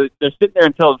Hopkins. So they're sitting there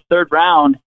until the 3rd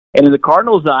round. And in the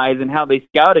Cardinals' eyes and how they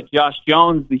scouted Josh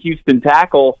Jones, the Houston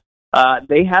tackle,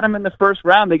 they had him in the 1st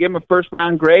round. They gave him a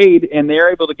 1st-round grade, and they were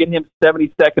able to get him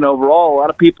 72nd overall. A lot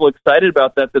of people excited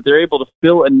about that they're able to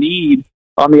fill a need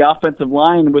on the offensive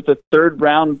line with a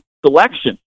 3rd-round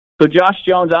selection. So Josh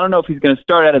Jones, I don't know if he's going to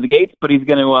start out of the gates, but he's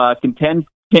going to contend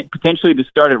potentially to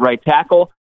start at right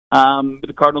tackle.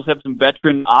 The Cardinals have some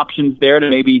veteran options there to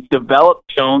maybe develop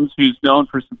Jones, who's known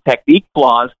for some technique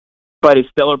flaws, but his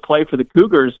stellar play for the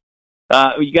Cougars.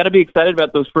 You got to be excited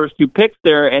about those first 2 picks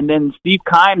there. And then Steve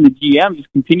Keim, the GM,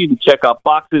 just continued to check off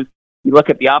boxes. You look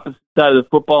at the opposite side of the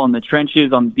football in the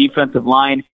trenches on the defensive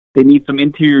line. They need some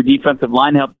interior defensive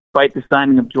line help despite the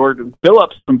signing of Jordan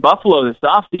Phillips from Buffalo this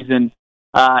offseason.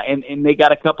 And they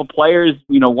got a couple players,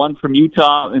 one from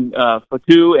Utah and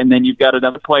Fatu, and then you've got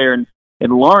another player in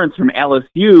Lawrence from LSU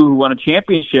who won a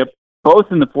championship, both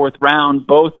in the 4th round,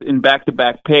 both in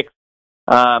back-to-back picks.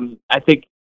 I think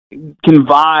can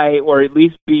vie or at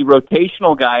least be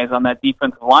rotational guys on that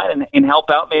defensive line and help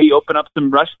out, maybe open up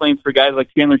some rush lanes for guys like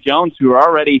Chandler Jones who are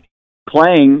already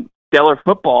playing stellar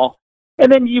football. And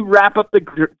then you wrap up the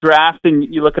draft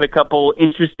and you look at a couple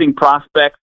interesting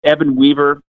prospects. Evan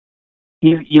Weaver,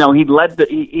 he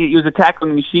was a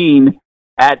tackling machine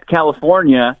at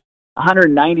California,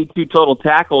 192 total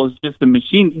tackles, just a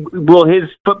machine. Will his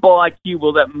football IQ,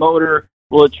 will that motor,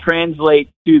 will it translate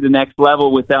to the next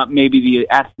level without maybe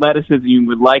the athleticism you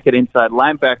would like at inside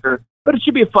linebacker? But it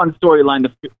should be a fun storyline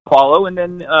to follow. And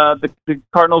then the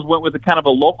Cardinals went with a kind of a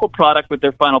local product with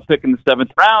their final pick in the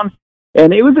 7th round.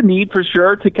 And it was a need for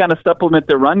sure to kind of supplement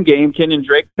their run game. Kenyon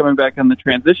Drake's coming back on the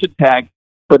transition tag.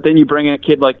 But then you bring in a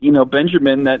kid like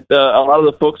Benjamin that a lot of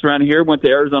the folks around here went to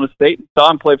Arizona State and saw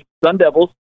him play for the Sun Devils.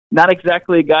 Not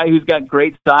exactly a guy who's got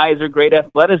great size or great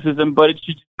athleticism, but it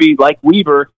should just be like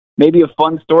Weaver, maybe a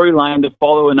fun storyline to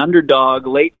follow an underdog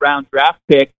late-round draft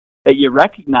pick that you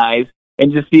recognize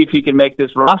and just see if he can make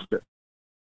this roster.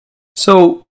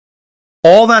 So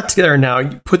all that together now,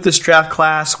 you put this draft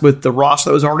class with the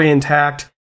roster that was already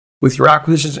intact, with your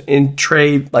acquisitions in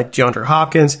trade like DeAndre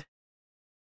Hopkins.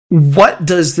 What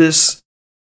does this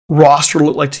roster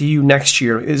look like to you next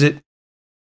year? Is it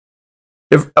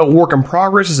a work in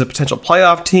progress? Is it a potential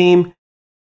playoff team?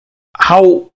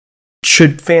 How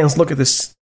should fans look at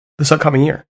this upcoming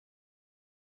year?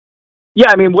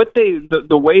 Yeah, I mean,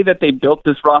 the way that they built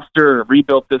this roster,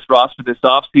 rebuilt this roster this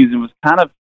offseason was kind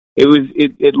of,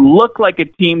 it looked like a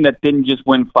team that didn't just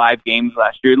win 5 games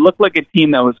last year. It looked like a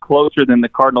team that was closer than the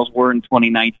Cardinals were in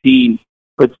 2019.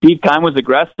 But Steve Keim was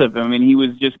aggressive. I mean, he was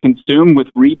just consumed with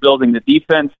rebuilding the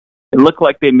defense. It looked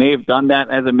like they may have done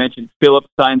that. As I mentioned, Phillips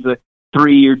signs a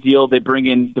 3-year deal. They bring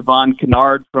in Devon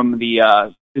Kennard from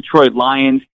the Detroit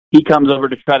Lions. He comes over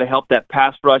to try to help that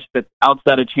pass rush that's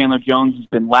outside of Chandler Jones has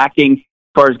been lacking as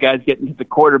far as guys getting to the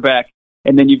quarterback.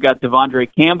 And then you've got Devondre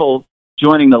Campbell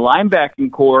joining the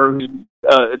linebacking core, who's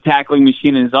a tackling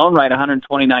machine in his own right,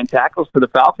 129 tackles for the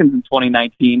Falcons in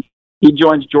 2019. He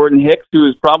joins Jordan Hicks, who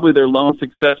is probably their lone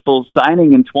successful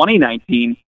signing in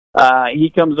 2019. He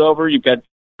comes over. You've got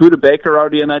Budda Baker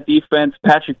already on that defense.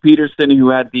 Patrick Peterson, who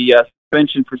had the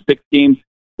suspension for 6 games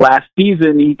last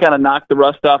season, he kind of knocked the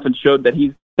rust off and showed that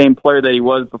he's the same player that he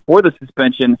was before the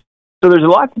suspension. So there's a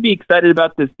lot to be excited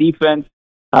about this defense,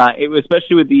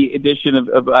 especially with the addition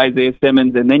of Isaiah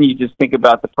Simmons. And then you just think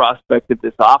about the prospect of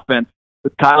this offense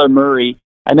with Kyler Murray.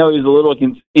 I know he was a little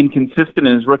inconsistent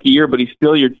in his rookie year, but he's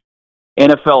still your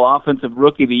NFL Offensive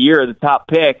Rookie of the Year, the top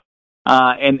pick.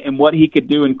 And what he could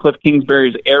do in Cliff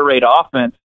Kingsbury's air raid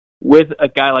offense with a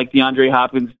guy like DeAndre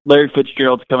Hopkins, Larry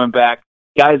Fitzgerald's coming back.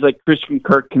 Guys like Christian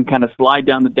Kirk can kind of slide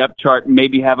down the depth chart and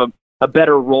maybe have a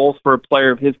better role for a player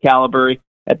of his caliber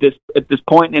at this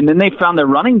point. And then they found their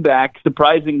running back,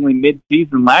 surprisingly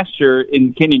mid-season last year,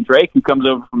 in Kenyon Drake, who comes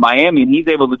over from Miami, and he's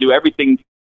able to do everything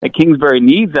that Kingsbury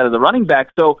needs out of the running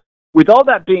back. So with all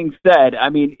that being said, I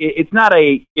mean, it's not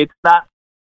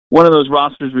one of those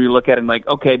rosters where you look at it and like,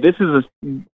 okay, this is a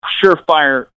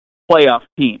surefire playoff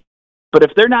team. But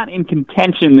if they're not in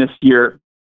contention this year,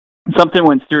 something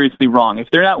went seriously wrong. If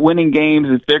they're not winning games,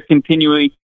 if they're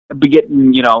continually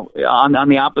getting, on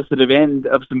the opposite end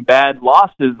of some bad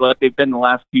losses like they've been the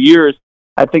last few years,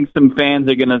 I think some fans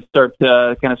are going to start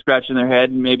kind of scratching their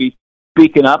head and maybe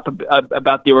speaking up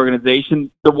about the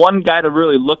organization. The one guy to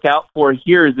really look out for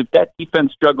here is if that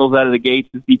defense struggles out of the gates,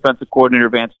 is defensive coordinator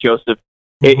Vance Joseph.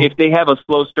 Mm-hmm. If they have a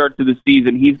slow start to the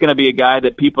season, he's going to be a guy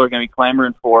that people are going to be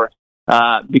clamoring for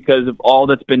because of all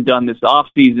that's been done this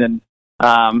offseason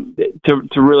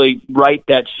to really right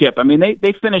that ship. I mean,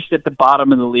 they finished at the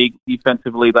bottom of the league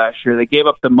defensively last year. They gave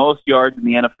up the most yards in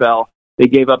the NFL. They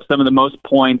gave up some of the most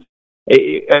points.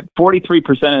 At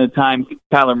 43% of the time,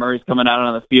 Kyler Murray's coming out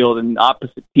on the field, and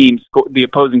the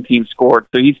opposing team scored.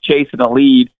 So he's chasing a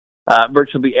lead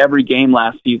virtually every game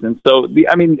last season. So,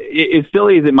 as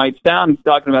silly as it might sound,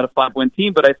 talking about a 5-win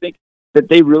team, but I think that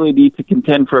they really need to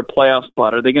contend for a playoff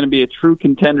spot. Are they going to be a true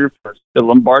contender for the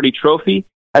Lombardi Trophy?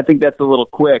 I think that's a little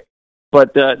quick.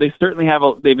 But they certainly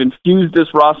they've infused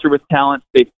this roster with talent.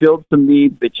 They've filled some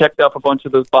needs. They checked off a bunch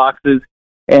of those boxes.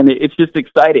 And it's just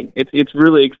exciting. It's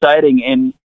really exciting.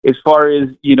 And as far as,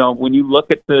 when you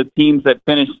look at the teams that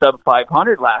finished sub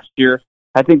 500 last year,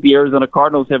 I think the Arizona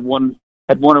Cardinals had one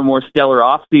of more stellar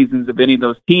off seasons of any of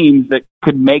those teams that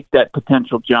could make that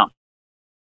potential jump.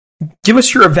 Give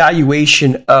us your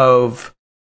evaluation of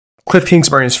Cliff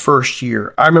Kingsbury in his first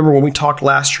year. I remember when we talked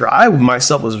last year, I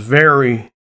myself was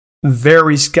very,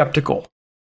 very skeptical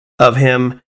of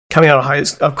him coming out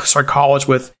of college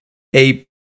with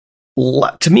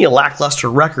to me, a lackluster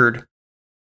record.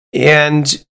 And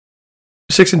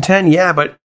 6-10, yeah,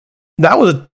 but that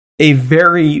was a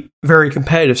very, very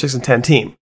competitive 6-10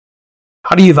 team.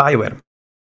 How do you evaluate him?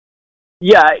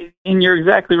 Yeah, and you're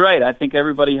exactly right. I think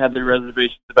everybody had their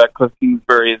reservations about Cliff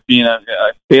Kingsbury as being a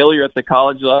failure at the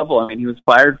college level. I mean, he was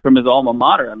fired from his alma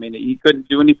mater. I mean, he couldn't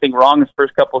do anything wrong his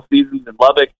first couple of seasons in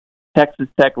Lubbock. Texas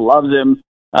Tech loves him.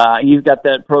 He's got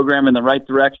that program in the right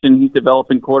direction. He's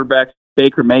developing quarterbacks.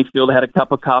 Baker Mayfield had a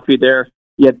cup of coffee there.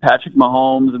 He had Patrick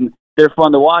Mahomes, and they're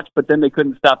fun to watch, but then they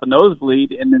couldn't stop a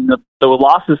nosebleed, and then the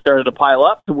losses started to pile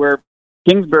up to where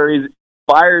Kingsbury's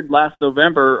fired last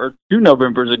November or 2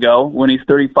 Novembers ago when he's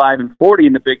 35-40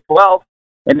 in the Big 12,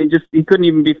 and he couldn't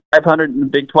even be 500 in the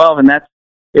Big 12, and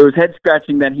it was head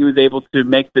scratching that he was able to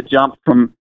make the jump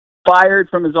from fired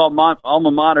from his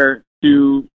alma mater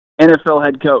to NFL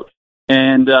head coach.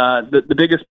 And the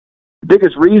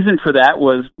biggest reason for that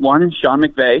was, one, Sean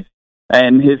McVay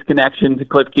and his connection to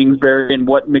Cliff Kingsbury and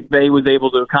what McVay was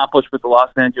able to accomplish with the Los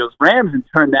Angeles Rams and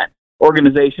turn that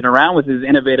organization around with his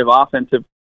innovative offensive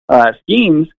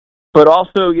schemes. But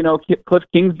also, Cliff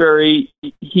Kingsbury,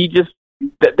 he just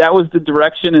that was the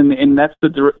direction, and that's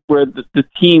where the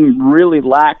team really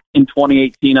lacked in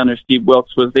 2018 under Steve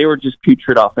Wilkes, was they were just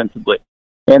putrid offensively.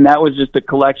 And that was just a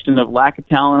collection of lack of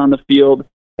talent on the field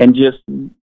and just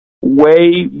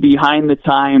way behind the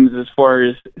times as far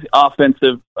as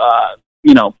offensive,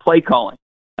 play calling.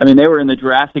 I mean, they were in the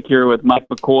Jurassic era with Mike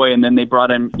McCoy, and then they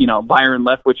brought in, Byron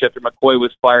Leftwich after McCoy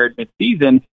was fired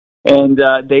mid-season, and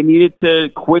they needed to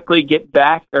quickly get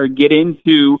back or get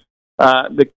into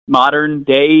the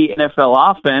modern-day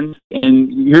NFL offense.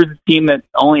 And here's a team that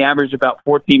only averaged about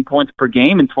 14 points per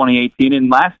game in 2018,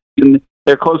 and last season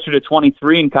they're closer to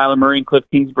 23 in Kyler Murray and Cliff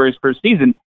Kingsbury's first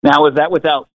season. Now, was that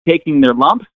without taking their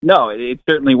lumps? No, it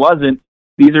certainly wasn't.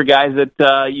 These are guys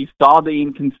that you saw the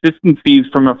inconsistencies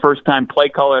from a first-time play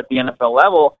caller at the NFL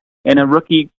level and a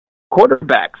rookie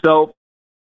quarterback. So,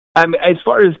 as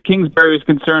far as Kingsbury is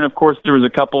concerned, of course, there was a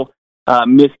couple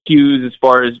miscues as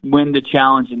far as when to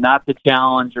challenge and not to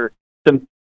challenge, or some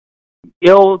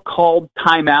ill-called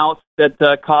timeouts that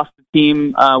cost the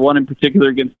team, one in particular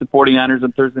against the 49ers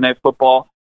on Thursday Night Football.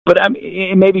 But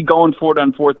maybe going forward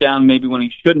on fourth down, maybe when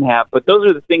he shouldn't have. But those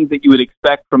are the things that you would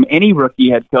expect from any rookie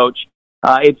head coach.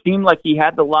 It seemed like he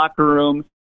had the locker room.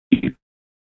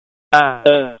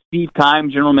 Steve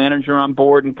Keim, general manager, on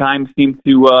board, and Keim seemed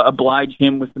to oblige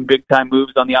him with some big-time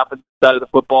moves on the opposite side of the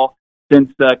football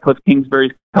since Cliff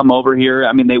Kingsbury's come over here.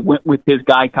 I mean, they went with his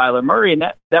guy, Kyler Murray, and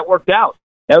that worked out.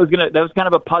 That was kind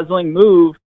of a puzzling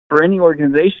move for any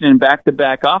organization in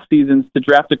back-to-back off seasons to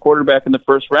draft a quarterback in the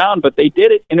first round, but they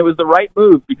did it, and it was the right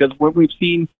move because what we've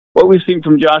seen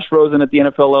from Josh Rosen at the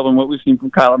NFL level and what we've seen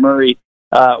from Kyler Murray,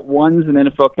 one's an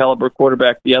NFL caliber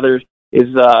quarterback, the other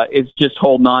is just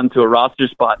holding on to a roster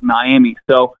spot in Miami.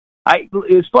 So,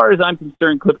 as far as I'm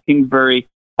concerned, Cliff Kingsbury,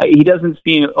 he doesn't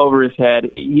see it over his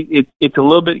head. It's a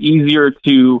little bit easier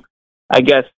to, I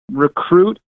guess,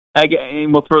 recruit.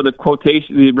 And we'll throw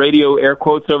the radio air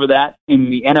quotes over that in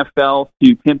the NFL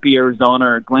to Tempe,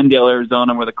 Arizona, or Glendale,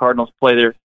 Arizona, where the Cardinals play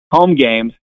their home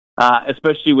games,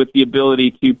 especially with the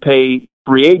ability to pay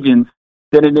free agents,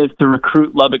 than it is to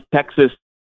recruit Lubbock, Texas,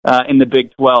 in the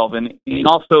Big 12. And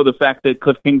also the fact that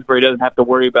Cliff Kingsbury doesn't have to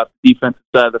worry about the defensive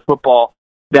side of the football,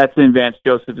 that's in Vance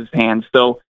Joseph's hands.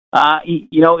 So,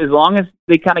 as long as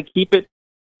they kind of keep it,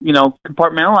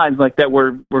 compartmentalized like that,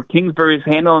 where Kingsbury's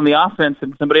handling the offense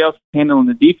and somebody else is handling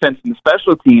the defense and the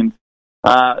special teams,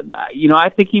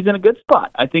 I think he's in a good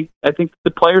spot. I think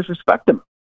the players respect him.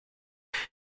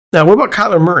 Now, what about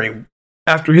Kyler Murray?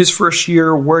 After his first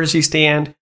year, where does he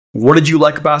stand? What did you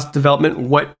like about his development?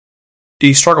 What did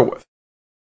he struggle with?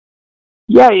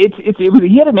 Yeah,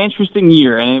 he had an interesting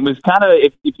year, and it was kind of,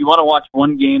 if you want to watch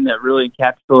one game that really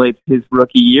encapsulates his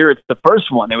rookie year, it's the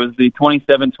first one. It was the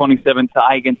 27-27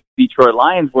 tie against the Detroit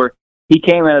Lions, where he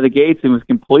came out of the gates and was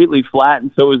completely flat,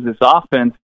 and so was this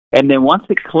offense. And then once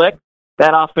it clicked,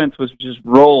 that offense was just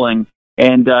rolling.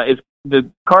 And if the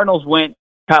Cardinals went,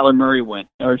 Kyler Murray went,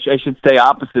 or I should say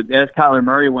opposite. As Kyler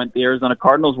Murray went, the Arizona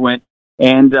Cardinals went,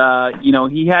 and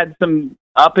he had some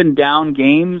up and down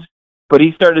games, but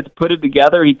he started to put it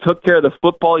together. He took care of the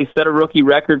football. He set a rookie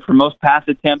record for most pass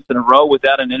attempts in a row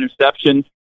without an interception.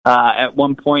 At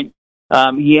one point,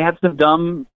 he had some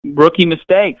dumb rookie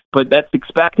mistakes, but that's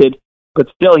expected. But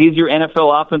still, he's your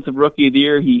NFL Offensive Rookie of the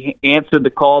Year. He answered the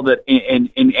call that and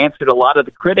answered a lot of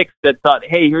the critics that thought,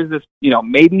 hey, here's this,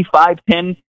 maybe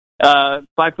 5'10",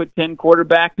 5'10"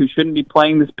 quarterback who shouldn't be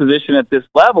playing this position at this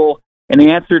level. And he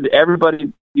answered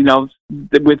everybody,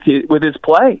 with his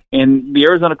play. And the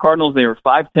Arizona Cardinals, they were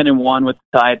 5-10-1 with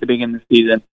the tie at the beginning of the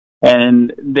season,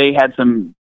 and they had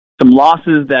some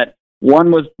losses. That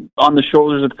one was on the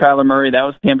shoulders of Kyler Murray. That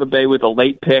was Tampa Bay with a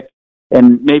late pick,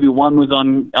 and maybe one was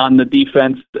on the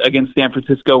defense against San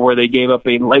Francisco, where they gave up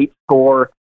a late score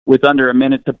with under a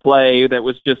minute to play. That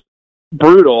was just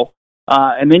brutal.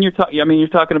 And then you're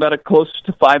talking about a close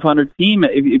to 500 team.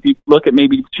 If you look at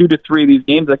maybe 2 to 3 of these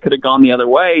games that could have gone the other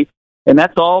way. And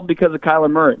that's all because of Kyler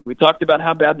Murray. We talked about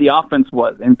how bad the offense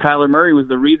was, and Kyler Murray was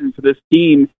the reason for this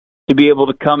team to be able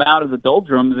to come out of the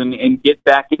doldrums and get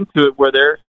back into it where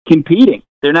they're competing.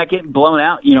 They're not getting blown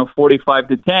out,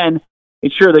 45-10.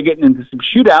 And sure, they're getting into some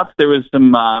shootouts. There was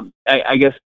some, I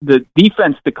guess, the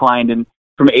defense declined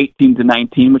from 18 to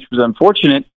 19, which was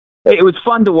unfortunate. It was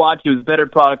fun to watch. It was a better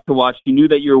product to watch. You knew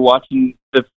that you were watching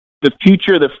the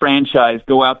future of the franchise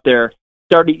go out there.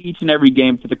 Started each and every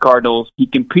game for the Cardinals. He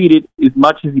competed as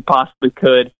much as he possibly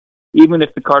could, even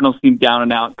if the Cardinals seemed down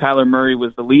and out. Kyler Murray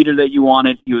was the leader that you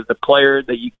wanted. He was the player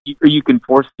that you can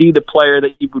foresee the player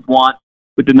that you would want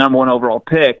with the number 1 overall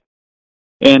pick.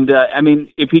 And,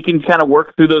 if he can kind of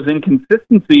work through those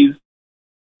inconsistencies,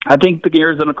 I think the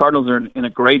Arizona Cardinals are in a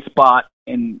great spot,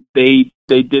 and they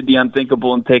did the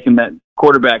unthinkable in taking that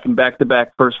quarterback in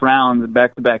back-to-back first rounds and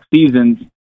back-to-back seasons.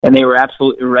 And they were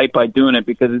absolutely right by doing it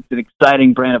because it's an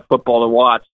exciting brand of football to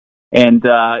watch. And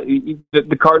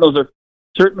the Cardinals are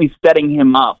certainly setting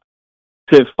him up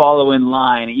to follow in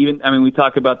line. We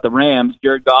talk about the Rams.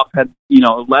 Jared Goff had,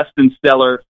 less than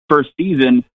stellar first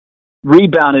season,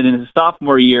 rebounded in his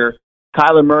sophomore year.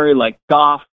 Kyler Murray, like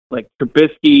Goff, like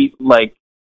Trubisky, like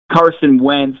Carson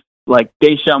Wentz, like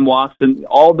Deshaun Watson,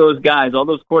 all those guys, all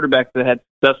those quarterbacks that had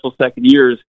successful second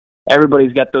years,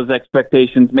 everybody's got those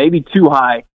expectations, maybe too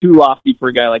high, too lofty for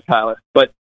a guy like Kyler.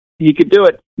 But he could do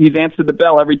it. He's answered the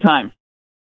bell every time.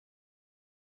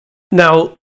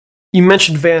 Now, you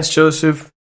mentioned Vance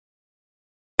Joseph.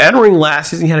 Entering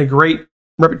last season, he had a great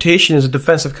reputation as a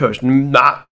defensive coach,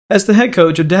 not as the head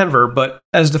coach of Denver, but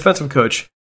as a defensive coach.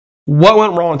 What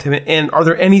went wrong with him, and are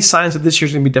there any signs that this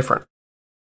year's going to be different?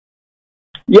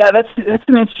 Yeah, that's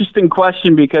an interesting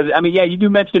question because you do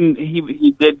mention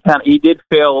he did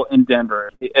fail in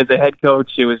Denver as a head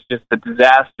coach. It was just a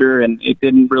disaster, and it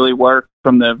didn't really work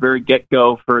from the very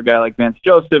get-go for a guy like Vance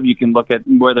Joseph. You can look at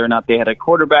whether or not they had a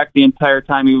quarterback the entire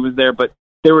time he was there, but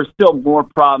there were still more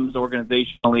problems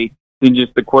organizationally than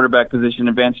just the quarterback position.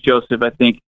 And Vance Joseph, I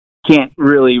think, can't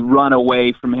really run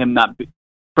away from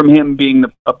him being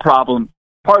a problem,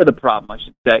 part of the problem, I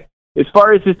should say. As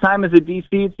far as his time as a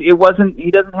DC,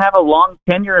 he doesn't have a long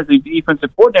tenure as a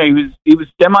defensive coordinator. He was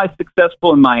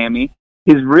semi-successful in Miami.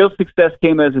 His real success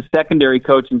came as a secondary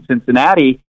coach in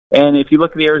Cincinnati. And if you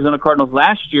look at the Arizona Cardinals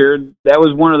last year, that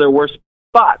was one of their worst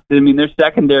spots. I mean, their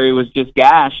secondary was just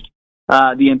gashed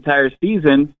the entire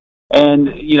season. And,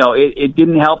 it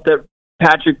didn't help that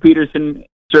Patrick Peterson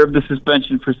served the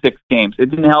suspension for 6 games. It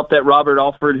didn't help that Robert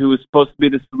Alford, who was supposed to be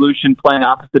the solution playing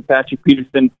opposite Patrick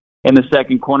Peterson in the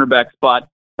second cornerback spot,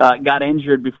 got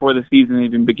injured before the season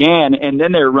even began. And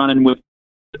then they were running with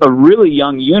a really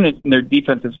young unit in their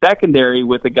defensive secondary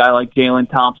with a guy like Jalen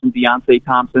Thompson, Deontay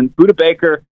Thompson. Budda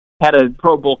Baker had a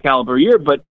Pro Bowl caliber year,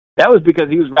 but that was because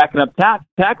he was racking up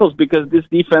tackles because this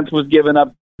defense was giving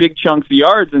up big chunks of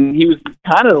yards, and he was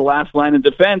kind of the last line of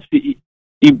defense. He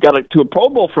got to a Pro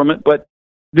Bowl from it, but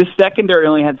this secondary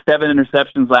only had 7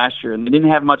 interceptions last year, and they didn't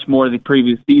have much more the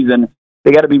previous season.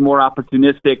 They got to be more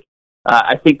opportunistic.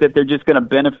 I think that they're just going to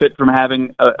benefit from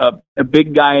having a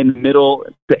big guy in the middle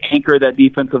to anchor that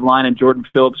defensive line. And Jordan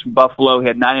Phillips from Buffalo, he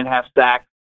had 9.5 sacks.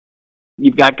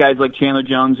 You've got guys like Chandler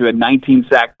Jones who had 19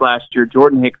 sacks last year.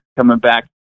 Jordan Hicks coming back.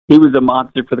 He was a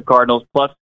monster for the Cardinals.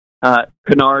 Plus,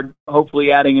 Kennard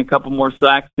hopefully adding a couple more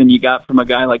sacks than you got from a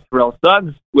guy like Terrell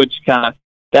Suggs, which kind of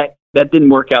that didn't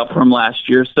work out for him last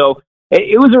year. So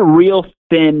it was a real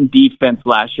thin defense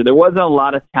last year. There wasn't a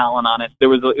lot of talent on it. It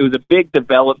was a big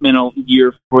developmental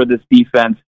year for this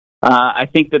defense. I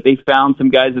think that they found some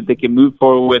guys that they can move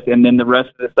forward with, and then the rest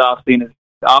of this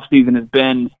offseason has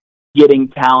been getting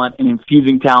talent and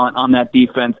infusing talent on that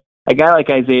defense. A guy like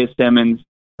Isaiah Simmons,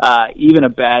 even a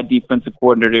bad defensive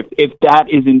coordinator, if that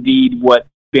is indeed what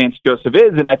Vance Joseph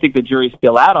is, and I think the jury's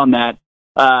still out on that,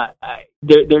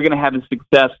 they're going to have a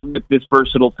success with this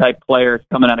versatile type player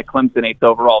coming out of Clemson 8th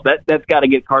overall. That's got to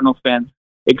get Cardinals fans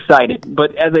excited.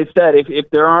 But as I said, if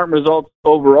there aren't results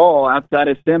overall outside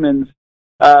of Simmons,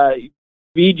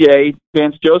 VJ,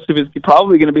 Vance Joseph is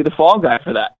probably going to be the fall guy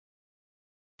for that.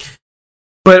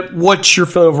 But what's your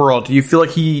feeling overall? Do you feel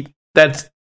like it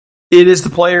is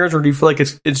the players, or do you feel like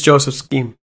it's Joseph's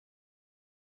scheme?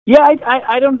 Yeah,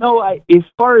 I don't know. As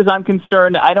far as I'm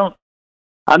concerned,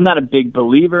 I'm not a big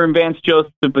believer in Vance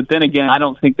Joseph, but then again, I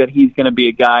don't think that he's going to be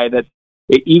a guy that,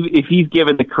 if he's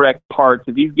given the correct parts,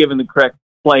 if he's given the correct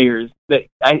players, that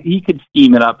he could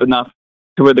scheme it up enough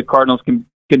to where the Cardinals can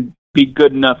be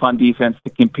good enough on defense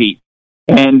to compete.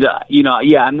 And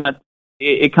I'm not.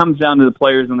 It comes down to the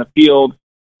players on the field.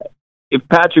 If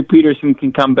Patrick Peterson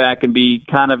can come back and be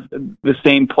kind of the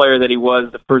same player that he was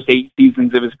the first 8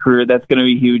 seasons of his career, that's going to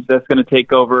be huge. That's going to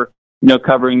take over,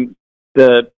 covering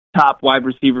the top wide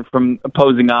receiver from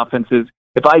opposing offenses.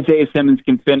 If Isaiah Simmons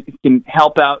can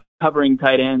help out covering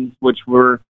tight ends, which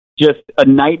were just a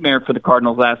nightmare for the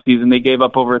Cardinals last season. They gave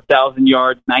up over 1,000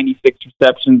 yards, 96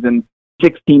 receptions, and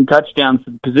 16 touchdowns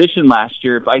to the position last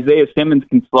year. If Isaiah Simmons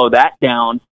can slow that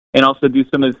down and also do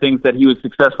some of the things that he was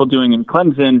successful doing in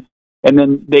Clemson, and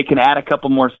then they can add a couple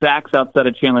more sacks outside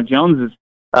of Chandler Jones's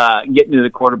getting to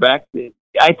the quarterback,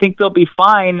 I think they'll be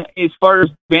fine. As far as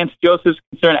Vance Joseph's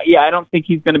concerned, I don't think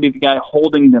he's going to be the guy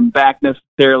holding them back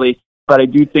necessarily, but I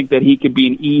do think that he could be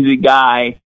an easy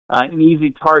guy, an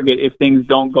easy target if things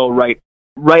don't go right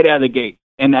out of the gate.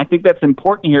 And I think that's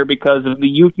important here because of the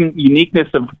uniqueness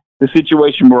of the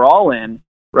situation we're all in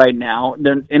right now,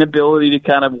 their inability to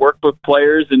kind of work with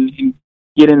players and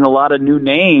get in a lot of new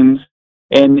names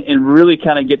and really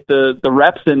kind of get the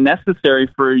reps in necessary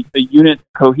for a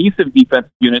cohesive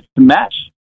defensive unit to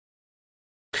match.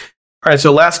 All right,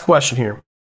 so last question here.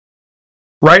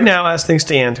 Right now, as things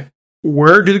stand,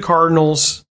 where do the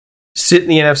Cardinals sit in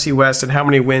the NFC West, and how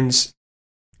many wins,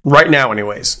 right now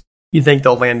anyways, you think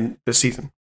they'll land this season?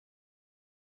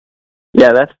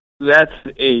 Yeah, that's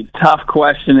a tough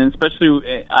question, and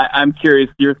especially I'm curious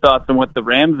your thoughts on what the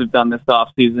Rams have done this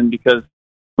offseason, because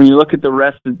when you look at the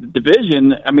rest of the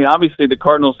division, I mean, obviously the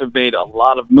Cardinals have made a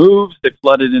lot of moves. They've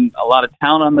flooded in a lot of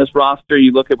talent on this roster.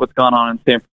 You look at what's gone on in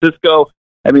San Francisco.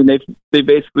 I mean, they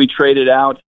basically traded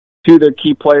out 2 of their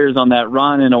key players on that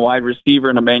run and a wide receiver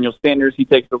and Emmanuel Sanders. He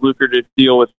takes a lucrative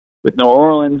deal with New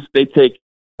Orleans. They take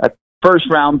a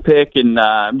first-round pick and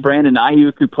Brandon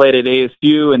Ayuk, who played at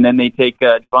ASU, and then they take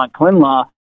Javon Kinlaw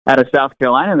out of South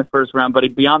Carolina in the first round.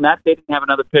 But beyond that, they didn't have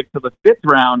another pick till the 5th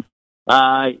round.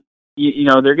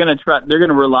 They're going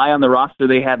to rely on the roster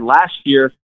they had last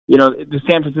year. The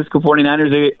San Francisco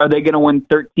 49ers, are they going to win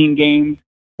 13 games?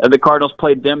 The Cardinals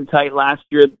played them tight last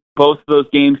year. Both of those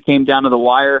games came down to the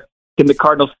wire. Can the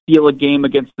Cardinals steal a game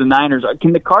against the Niners?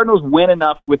 Can the Cardinals win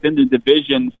enough within the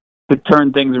division to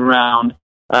turn things around?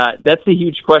 That's a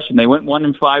huge question. They went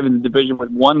 1-5 in the division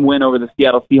with one win over the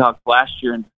Seattle Seahawks last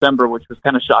year in December, which was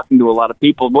kind of shocking to a lot of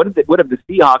people. What have the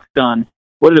Seahawks done?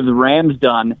 What have the Rams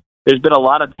done? There's been a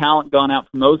lot of talent gone out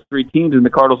from those three teams, and the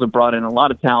Cardinals have brought in a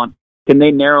lot of talent. Can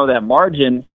they narrow that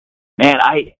margin? Man,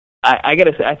 I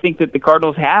gotta say, I think that the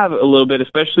Cardinals have a little bit,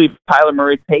 especially if Kyler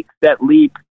Murray takes that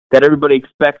leap that everybody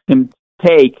expects him to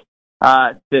take,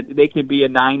 that they could be a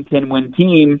 9-10 win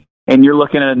team, and you're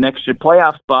looking at an extra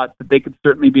playoff spot, but they could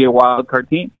certainly be a wild card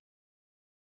team.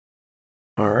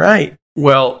 All right.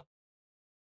 Well,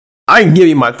 I can give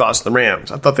you my thoughts on the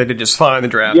Rams. I thought they did just fine in the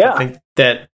draft. Yeah. I think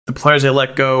that the players they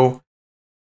let go,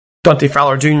 Dante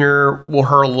Fowler Jr. will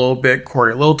hurt a little bit.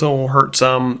 Corey Littleton will hurt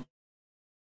some.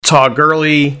 Todd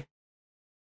Gurley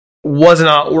was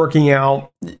not working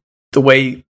out the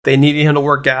way they needed him to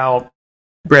work out.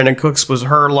 Brandon Cooks was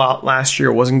hurt a lot last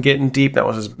year, wasn't getting deep. That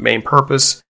was his main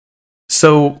purpose.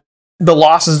 So the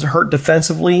losses hurt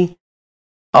defensively.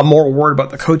 I'm more worried about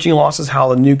the coaching losses, how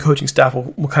the new coaching staff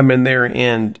will come in there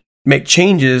and make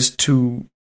changes to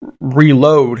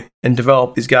reload and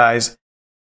develop these guys.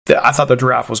 I thought the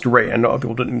draft was great. I know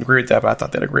people didn't agree with that, but I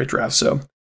thought they had a great draft. So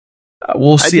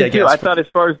we'll see, I guess. I thought as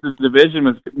far as the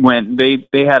division went,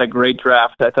 they had a great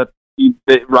draft. I thought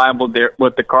it rivaled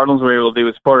what the Cardinals were able to do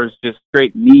as far as just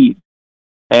straight need.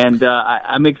 And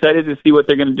I'm excited to see what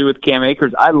they're going to do with Cam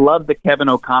Akers. I love the Kevin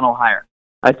O'Connell hire.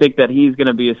 I think that he's going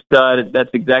to be a stud.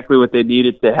 That's exactly what they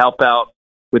needed to help out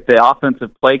with the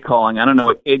offensive play calling. I don't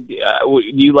know. Do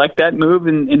you like that move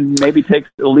and maybe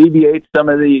alleviate some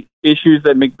of the issues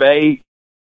that McVay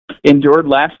endured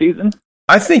last season?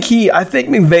 I think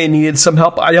McVay needed some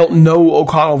help. I don't know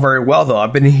O'Connell very well, though.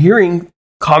 I've been hearing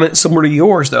comments similar to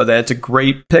yours, though, that it's a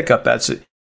great pickup. That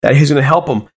he's going to help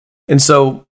him. And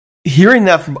so hearing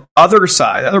that from other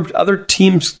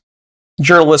teams,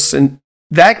 journalists, and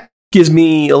that gives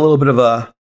me a little bit of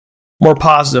a more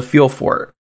positive feel for it.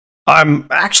 I'm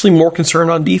actually more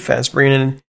concerned on defense,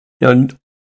 bringing in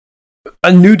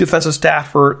a new defensive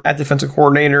staffer at defensive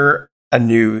coordinator, a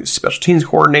new special teams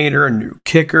coordinator, a new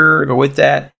kicker. Go with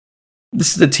that.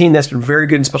 This is a team that's been very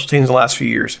good in special teams the last few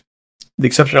years, the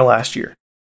exception of last year.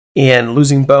 And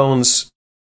losing Bones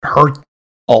hurt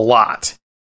a lot.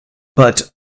 But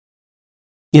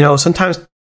sometimes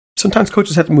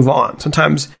coaches have to move on.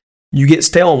 Sometimes you get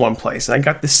stale in one place. And I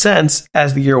got the sense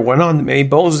as the year went on that maybe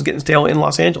Bones is getting stale in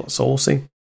Los Angeles. So we'll see.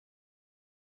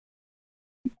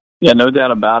 Yeah, no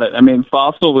doubt about it. I mean,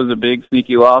 Fossil was a big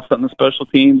sneaky loss on the special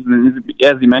teams. And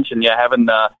as you mentioned, having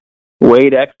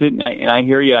Wade exit, and I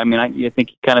hear you. I mean, I think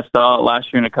you kind of saw it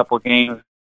last year in a couple of games.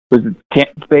 It was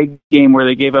a big game where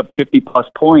they gave up 50-plus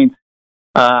points.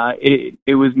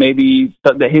 It was maybe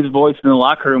that his voice in the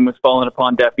locker room was falling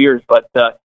upon deaf ears, but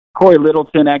Corey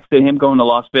Littleton exit, him going to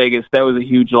Las Vegas, that was a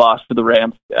huge loss for the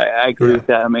Rams. I agree with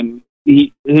that. I mean,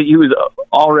 he was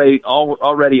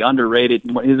already underrated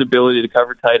in his ability to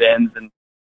cover tight ends, and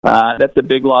that's a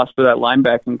big loss for that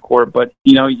linebacking core. But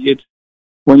it's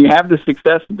when you have the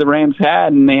success that the Rams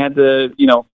had, and they had to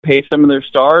pay some of their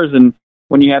stars, and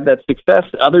when you have that success,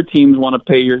 other teams want to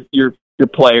pay your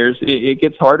players. It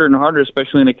gets harder and harder,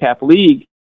 especially in a cap league,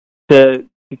 to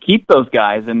keep those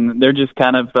guys, and they're just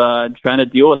kind of trying to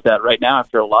deal with that right now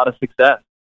after a lot of success.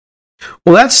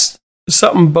 Well, that's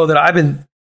something, Bo, that I've been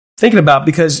thinking about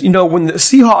because, when the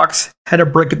Seahawks had a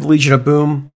break at the Legion of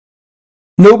Boom,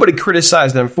 nobody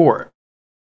criticized them for it.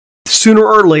 Sooner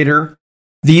or later,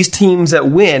 these teams that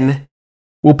win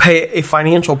will pay a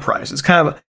financial price. It's kind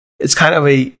of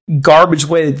a garbage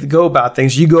way to go about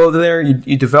things. You go there,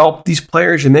 you develop these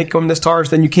players, you make them the stars,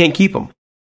 then you can't keep them.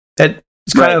 That's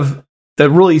kind of the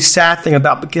really sad thing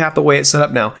about the way it's set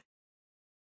up now.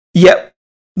 Yet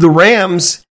the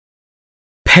Rams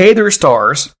pay their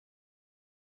stars,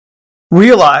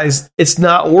 realize it's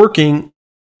not working,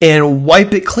 and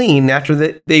wipe it clean after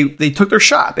they took their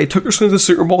shot. They took their swing to the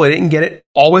Super Bowl. They didn't get it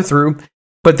all the way through,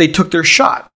 but they took their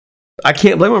shot. I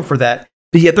can't blame them for that.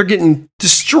 But yet they're getting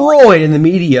destroyed in the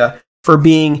media for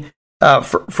being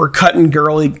for cutting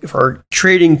Gurley, for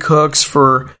trading Cooks,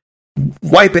 for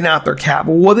wiping out their cap.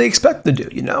 Well, what do they expect to do,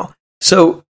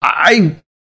 So I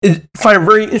find it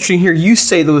very interesting here. You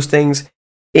say those things,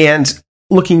 and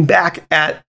looking back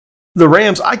at the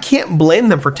Rams, I can't blame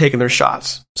them for taking their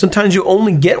shots. Sometimes you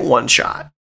only get one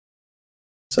shot.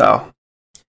 So,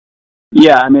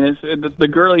 yeah, I mean, it's the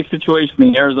Gurley situation.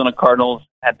 The Arizona Cardinals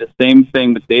had the same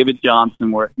thing with David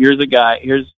Johnson, where here's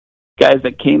guys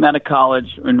that came out of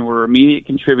college and were immediate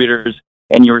contributors,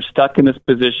 and you were stuck in this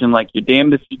position like you're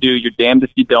damned if you do, you're damned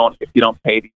if you don't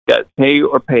pay these guys,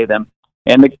 pay them.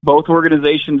 And both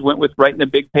organizations went with writing a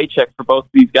big paycheck for both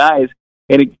of these guys,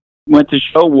 and went to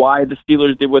show why the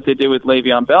Steelers did what they did with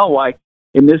Le'Veon Bell, why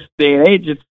in this day and age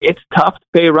it's tough to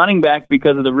pay a running back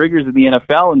because of the rigors of the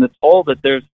NFL and the toll that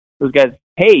those guys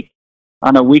take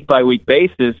on a week-by-week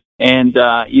basis. And,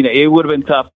 it would have been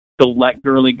tough to let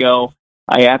Gurley go.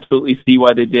 I absolutely see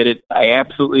why they did it. I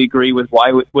absolutely agree with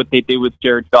what they did with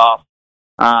Jared Goff.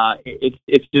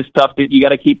 It's just tough. You got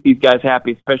to keep these guys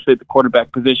happy, especially at the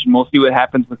quarterback position. We'll see what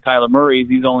happens with Kyler Murray.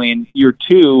 He's only in year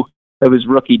 2 of his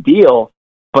rookie deal.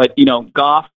 But,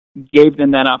 Goff gave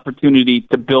them that opportunity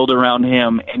to build around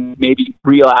him and maybe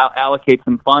reallocate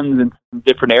some funds in some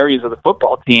different areas of the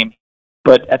football team.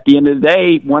 But at the end of the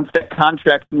day, once that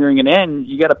contract's nearing an end,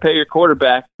 you got to pay your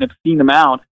quarterback and have seen them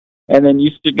out. And then you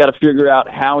still got to figure out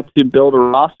how to build a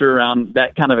roster around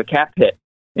that kind of a cap hit.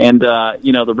 And,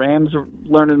 the Rams are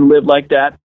learning to live like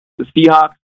that. The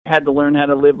Seahawks had to learn how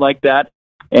to live like that.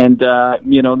 And,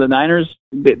 the Niners,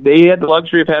 they had the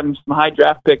luxury of having some high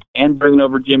draft pick and bringing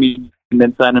over Jimmy and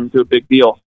then signing him to a big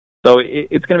deal. So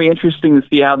it's going to be interesting to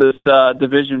see how this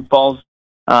division falls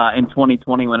in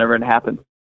 2020 whenever it happens.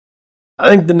 I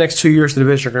think the next 2 years of the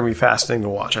division are going to be fascinating to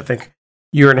watch. I think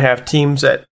you're going to have teams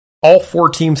that all 4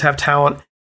 teams have talent.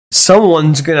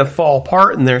 Someone's going to fall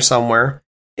apart in there somewhere.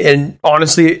 And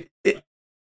honestly,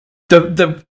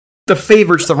 the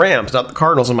favorite's the Rams, not the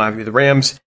Cardinals in my view. The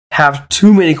Rams have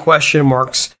too many question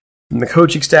marks from the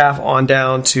coaching staff on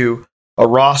down to a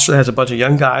roster that has a bunch of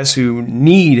young guys who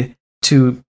need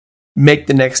to make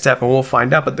the next step, and we'll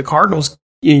find out. But the Cardinals,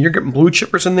 you're getting blue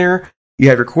chippers in there. You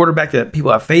have your quarterback that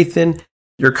people have faith in.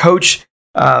 Your coach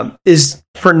is,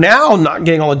 for now, not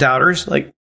getting all the doubters.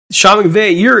 Like Sean McVay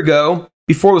a year ago,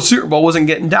 before the Super Bowl, wasn't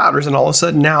getting doubters, and all of a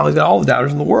sudden now he's got all the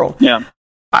doubters in the world. Yeah,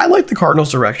 I like the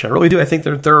Cardinals' direction. I really do. I think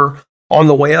they're on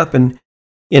the way up, and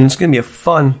it's going to be a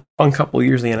fun couple of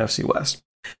years in the NFC West.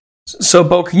 So,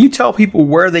 Bo, can you tell people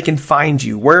where they can find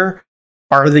you? Where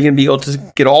are they going to be able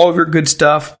to get all of your good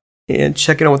stuff and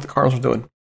check in on what the Cardinals are doing?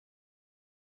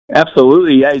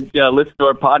 Absolutely. I listen to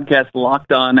our podcast,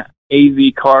 Locked On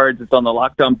AZ Cards. It's on the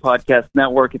Locked On Podcast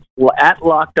Network. It's at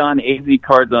Locked On AZ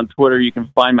Cards on Twitter. You can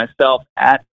find myself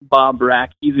at Bob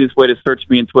Rack. Easiest way to search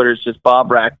me on Twitter is just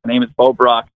Bob Rack. My name is Bo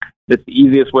Brock. That's the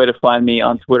easiest way to find me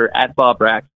on Twitter, at Bob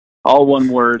Rack. All one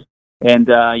word.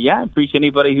 And, I appreciate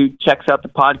anybody who checks out the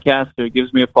podcast or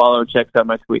gives me a follow or checks out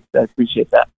my tweets. I appreciate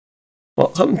that.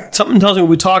 Well, something tells me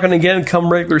we'll be talking again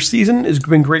come regular season. It's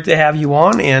been great to have you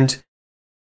on, and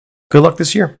good luck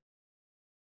this year.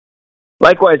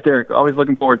 Likewise, Derek. Always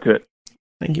looking forward to it.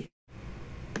 Thank you.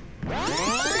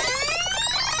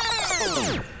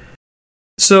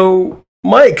 So,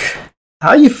 Mike,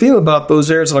 how do you feel about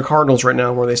those Arizona Cardinals right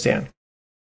now, where they stand?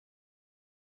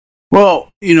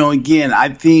 Well, again, I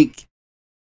think,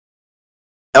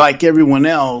 like everyone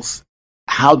else,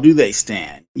 how do they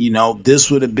stand? This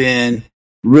would have been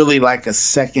really like a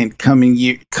second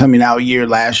coming out year.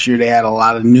 Last year, they had a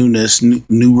lot of newness,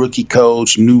 new rookie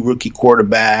coach, new rookie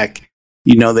quarterback.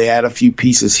 They had a few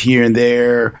pieces here and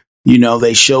there.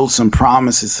 They showed some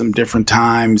promise at some different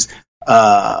times.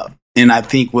 And I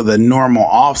think with a normal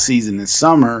offseason in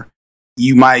summer,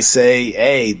 you might say,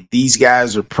 hey, these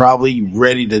guys are probably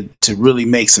ready to really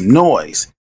make some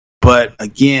noise. But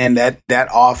again, that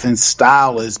offense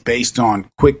style is based on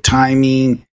quick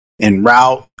timing and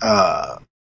route,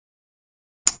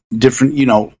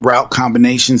 different, route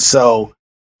combinations. So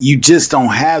you just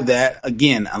don't have that,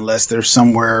 again, unless they're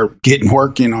somewhere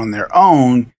working on their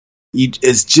own.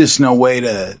 It's just no way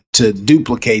to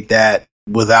duplicate that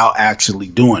without actually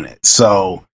doing it.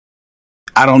 So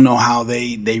I don't know how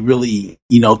they really,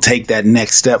 take that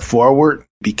next step forward,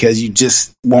 because you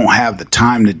just won't have the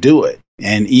time to do it.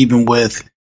 And even with,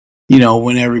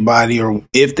 when everybody, or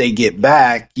if they get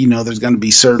back, there's going to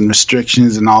be certain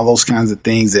restrictions and all those kinds of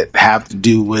things that have to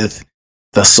do with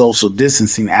the social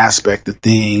distancing aspect of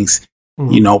things.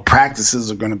 Mm-hmm.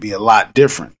 Practices are going to be a lot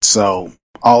different. So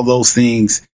all those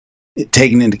things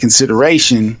taken into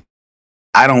consideration,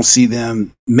 I don't see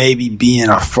them maybe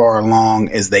being as far along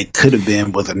as they could have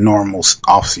been with a normal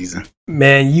offseason.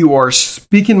 Man, you are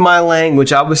speaking my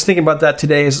language. I was thinking about that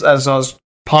today as I was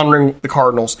pondering the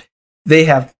Cardinals. They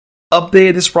have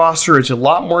updated this roster. It's a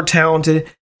lot more talented.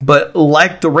 But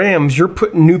like the Rams, you're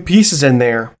putting new pieces in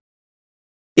there.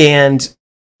 And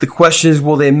the question is,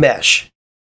 will they mesh?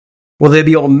 Will they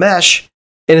be able to mesh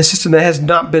in a system that has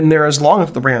not been there as long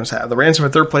as the Rams have? The Rams have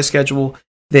a third-place schedule.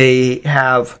 They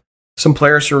have some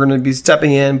players who are going to be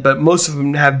stepping in, but most of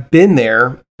them have been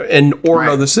there or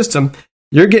know the system.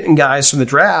 You're getting guys from the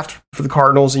draft for the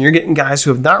Cardinals, and you're getting guys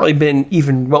who have not really been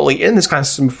even remotely in this kind of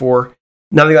system before.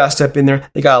 Now they got to step in there.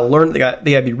 They got to learn. They got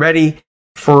to be ready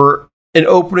for an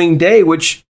opening day,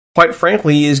 which, quite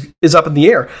frankly, is up in the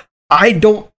air.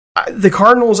 The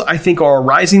Cardinals, I think, are a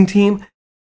rising team.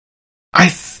 I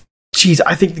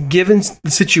think given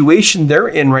the situation they're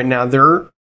in right now, they're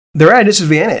at a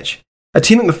disadvantage. A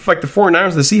team like the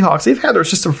 49ers, the Seahawks, they've had their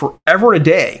system forever and a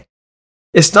day.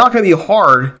 It's not going to be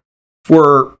hard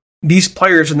for these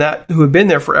players who have been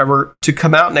there forever to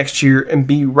come out next year and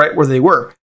be right where they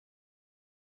were.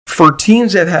 For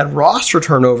teams that had roster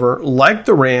turnover, like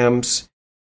the Rams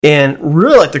and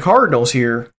really like the Cardinals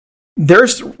here,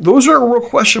 those are real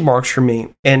question marks for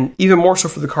me, and even more so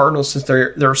for the Cardinals since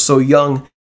they're so young.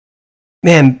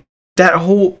 Man,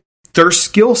 their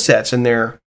skill sets in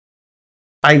there.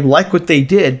 I like what they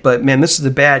did, but man, this is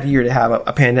a bad year to have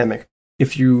a pandemic.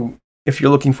 If you're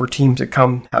looking for teams that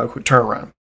have a quick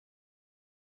turnaround.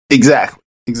 Exactly.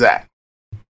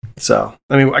 So,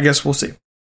 I mean, I guess we'll see.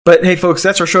 But hey, folks,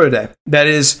 that's our show today. That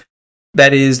is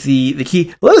the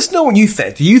key. Let us know what you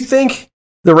think. Do you think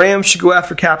the Rams should go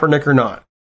after Kaepernick or not?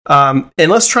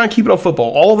 And let's try and keep it on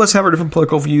football. All of us have our different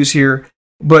political views here,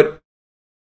 but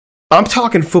I'm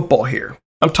talking football here.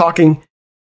 I'm talking,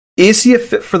 is he a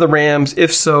fit for the Rams?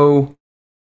 If so,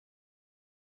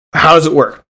 how does it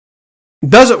work?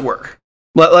 Does it work?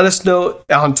 Let us know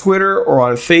on Twitter or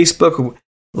on Facebook.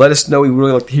 Let us know. We would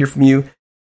really like to hear from you.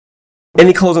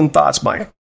 Any closing thoughts, Mike?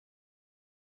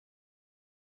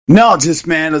 No, just,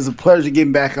 man, it was a pleasure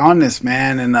getting back on this,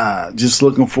 man, and just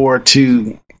looking forward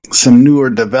to some newer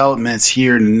developments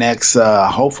here in the next,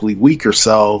 hopefully, week or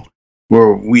so,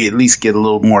 where we at least get a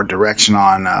little more direction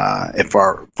on if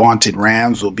our vaunted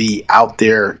Rams will be out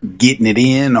there getting it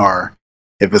in, or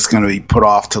if it's going to be put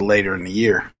off to later in the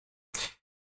year.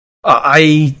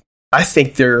 I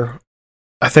think they're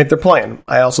playing.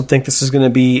 I also think this is going to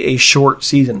be a short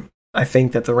season. I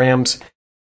think that the Rams,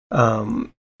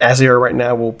 as they are right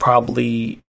now, will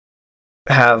probably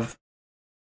have.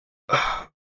 I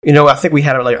think I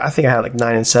had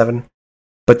 9-7,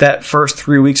 but that first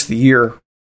 3 weeks of the year,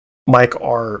 Mike,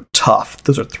 are tough.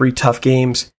 Those are 3 tough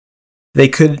games. They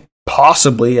could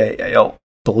possibly, I don't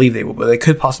believe they will, but they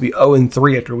could possibly be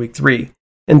 0-3 after week 3,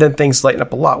 and then things lighten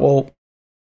up a lot. Well,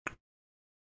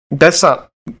 that's not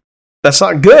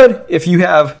good if you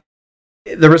have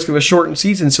the risk of a shortened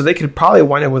season. So they could probably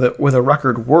wind up with a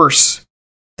record worse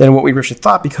than what we originally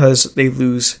thought, because they would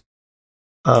lose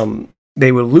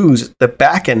the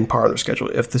back end part of their schedule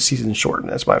if the season is shortened.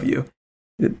 That's my view.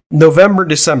 November,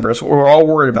 December, that's what we're all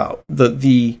worried about.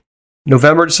 The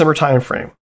November, December time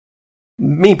frame.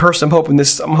 Me personally,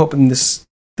 I'm hoping this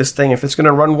thing, if it's going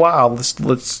to run wild,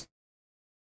 let's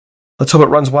hope it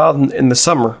runs wild in the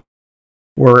summer,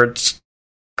 where it's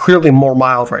clearly more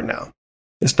mild right now.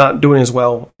 It's not doing as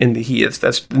well in the heat.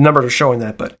 The numbers are showing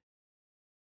that, but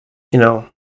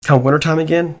come wintertime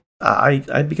again,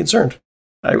 I'd be concerned.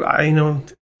 I know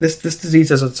this disease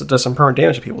does some permanent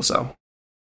damage to people. So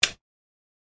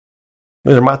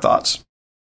those are my thoughts.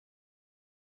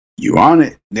 You on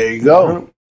it? There you go.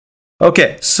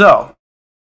 Okay, so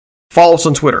follow us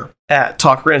on Twitter at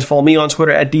Talk Rams. Follow me on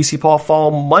Twitter at DC Paul. Follow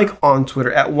Mike on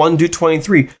Twitter at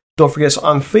OneDude23. Don't forget us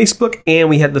on Facebook, and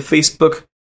we have the Facebook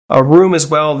room as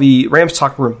well, the Rams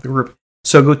Talk room, the group.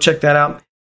 So go check that out.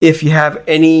 If you have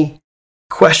any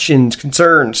questions,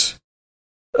 concerns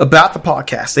about the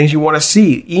podcast, things you want to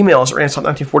see, email us at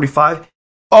ramstalk1945.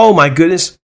 Oh my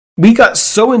goodness, we got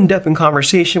so in-depth in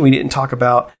conversation, we didn't talk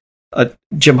about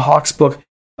Jim Hawk's book.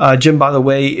 Jim, by the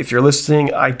way, if you're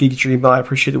listening, I did get your email. I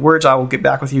appreciate the words. I will get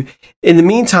back with you. In the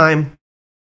meantime,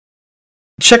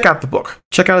 check out the book.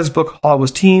 Check out his book,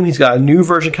 Hollywood's Team. He's got a new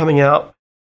version coming out,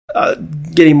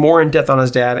 getting more in depth on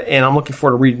his dad, and I'm looking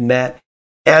forward to reading that,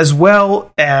 as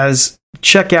well as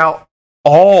check out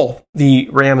all the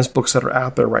Rams books that are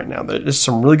out there right now. There's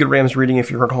some really good Rams reading if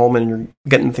you're at home and you're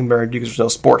getting anything better to do because there's no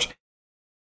sports.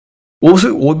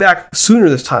 We'll be back sooner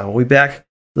this time. We'll be back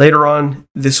later on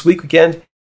this weekend,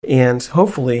 and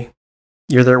hopefully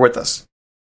you're there with us.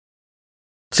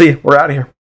 See you. We're out of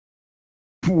here.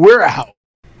 We're out.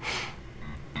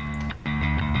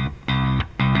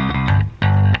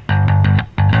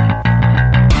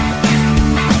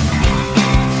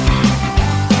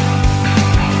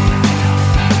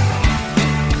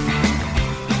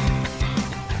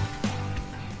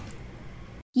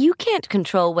 You can't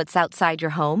control what's outside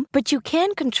your home, but you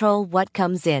can control what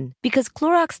comes in. Because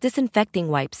Clorox disinfecting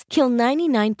wipes kill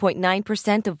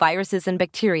 99.9% of viruses and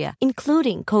bacteria,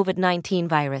 including COVID-19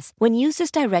 virus, when used as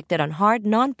directed on hard,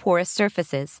 non-porous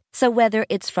surfaces. So whether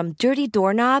it's from dirty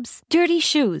doorknobs, dirty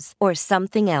shoes, or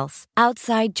something else,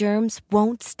 outside germs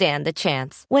won't stand a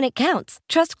chance. When it counts,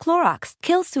 trust Clorox.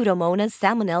 Kill Pseudomonas,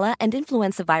 Salmonella, and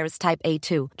influenza virus type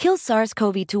A2. Kill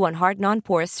SARS-CoV-2 on hard,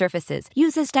 non-porous surfaces.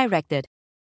 Use as directed.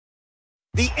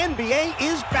 The NBA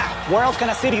is back. Where else can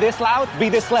a city this loud be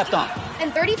this slept on?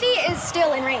 And 30 feet is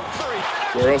still in range.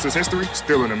 Where else is history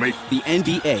still in the making? The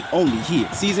NBA, only here.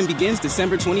 Season begins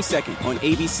December 22nd on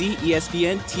ABC,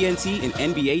 ESPN, TNT, and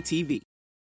NBA TV.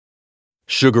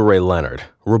 Sugar Ray Leonard,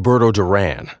 Roberto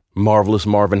Duran, Marvelous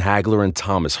Marvin Hagler, and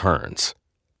Thomas Hearns.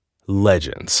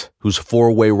 Legends, whose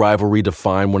four-way rivalry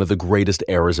defined one of the greatest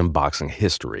eras in boxing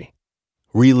history.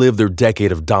 Relive their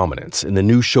decade of dominance in the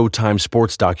new Showtime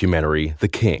sports documentary, The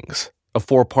Kings, a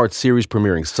 4-part series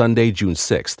premiering Sunday, June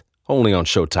 6th, only on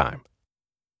Showtime.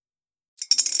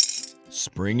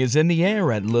 Spring is in the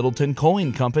air at Littleton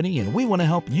Coin Company, and we want to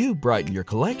help you brighten your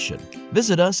collection.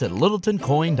 Visit us at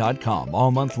littletoncoin.com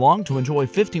all month long to enjoy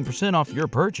 15% off your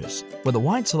purchase. With a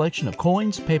wide selection of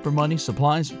coins, paper money,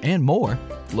 supplies, and more,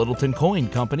 Littleton Coin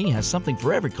Company has something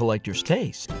for every collector's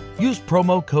taste. Use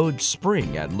promo code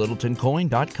SPRING at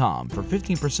littletoncoin.com for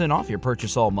 15% off your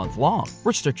purchase all month long.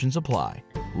 Restrictions apply.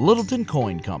 Littleton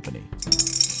Coin Company.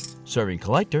 Serving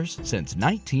collectors since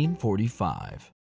 1945.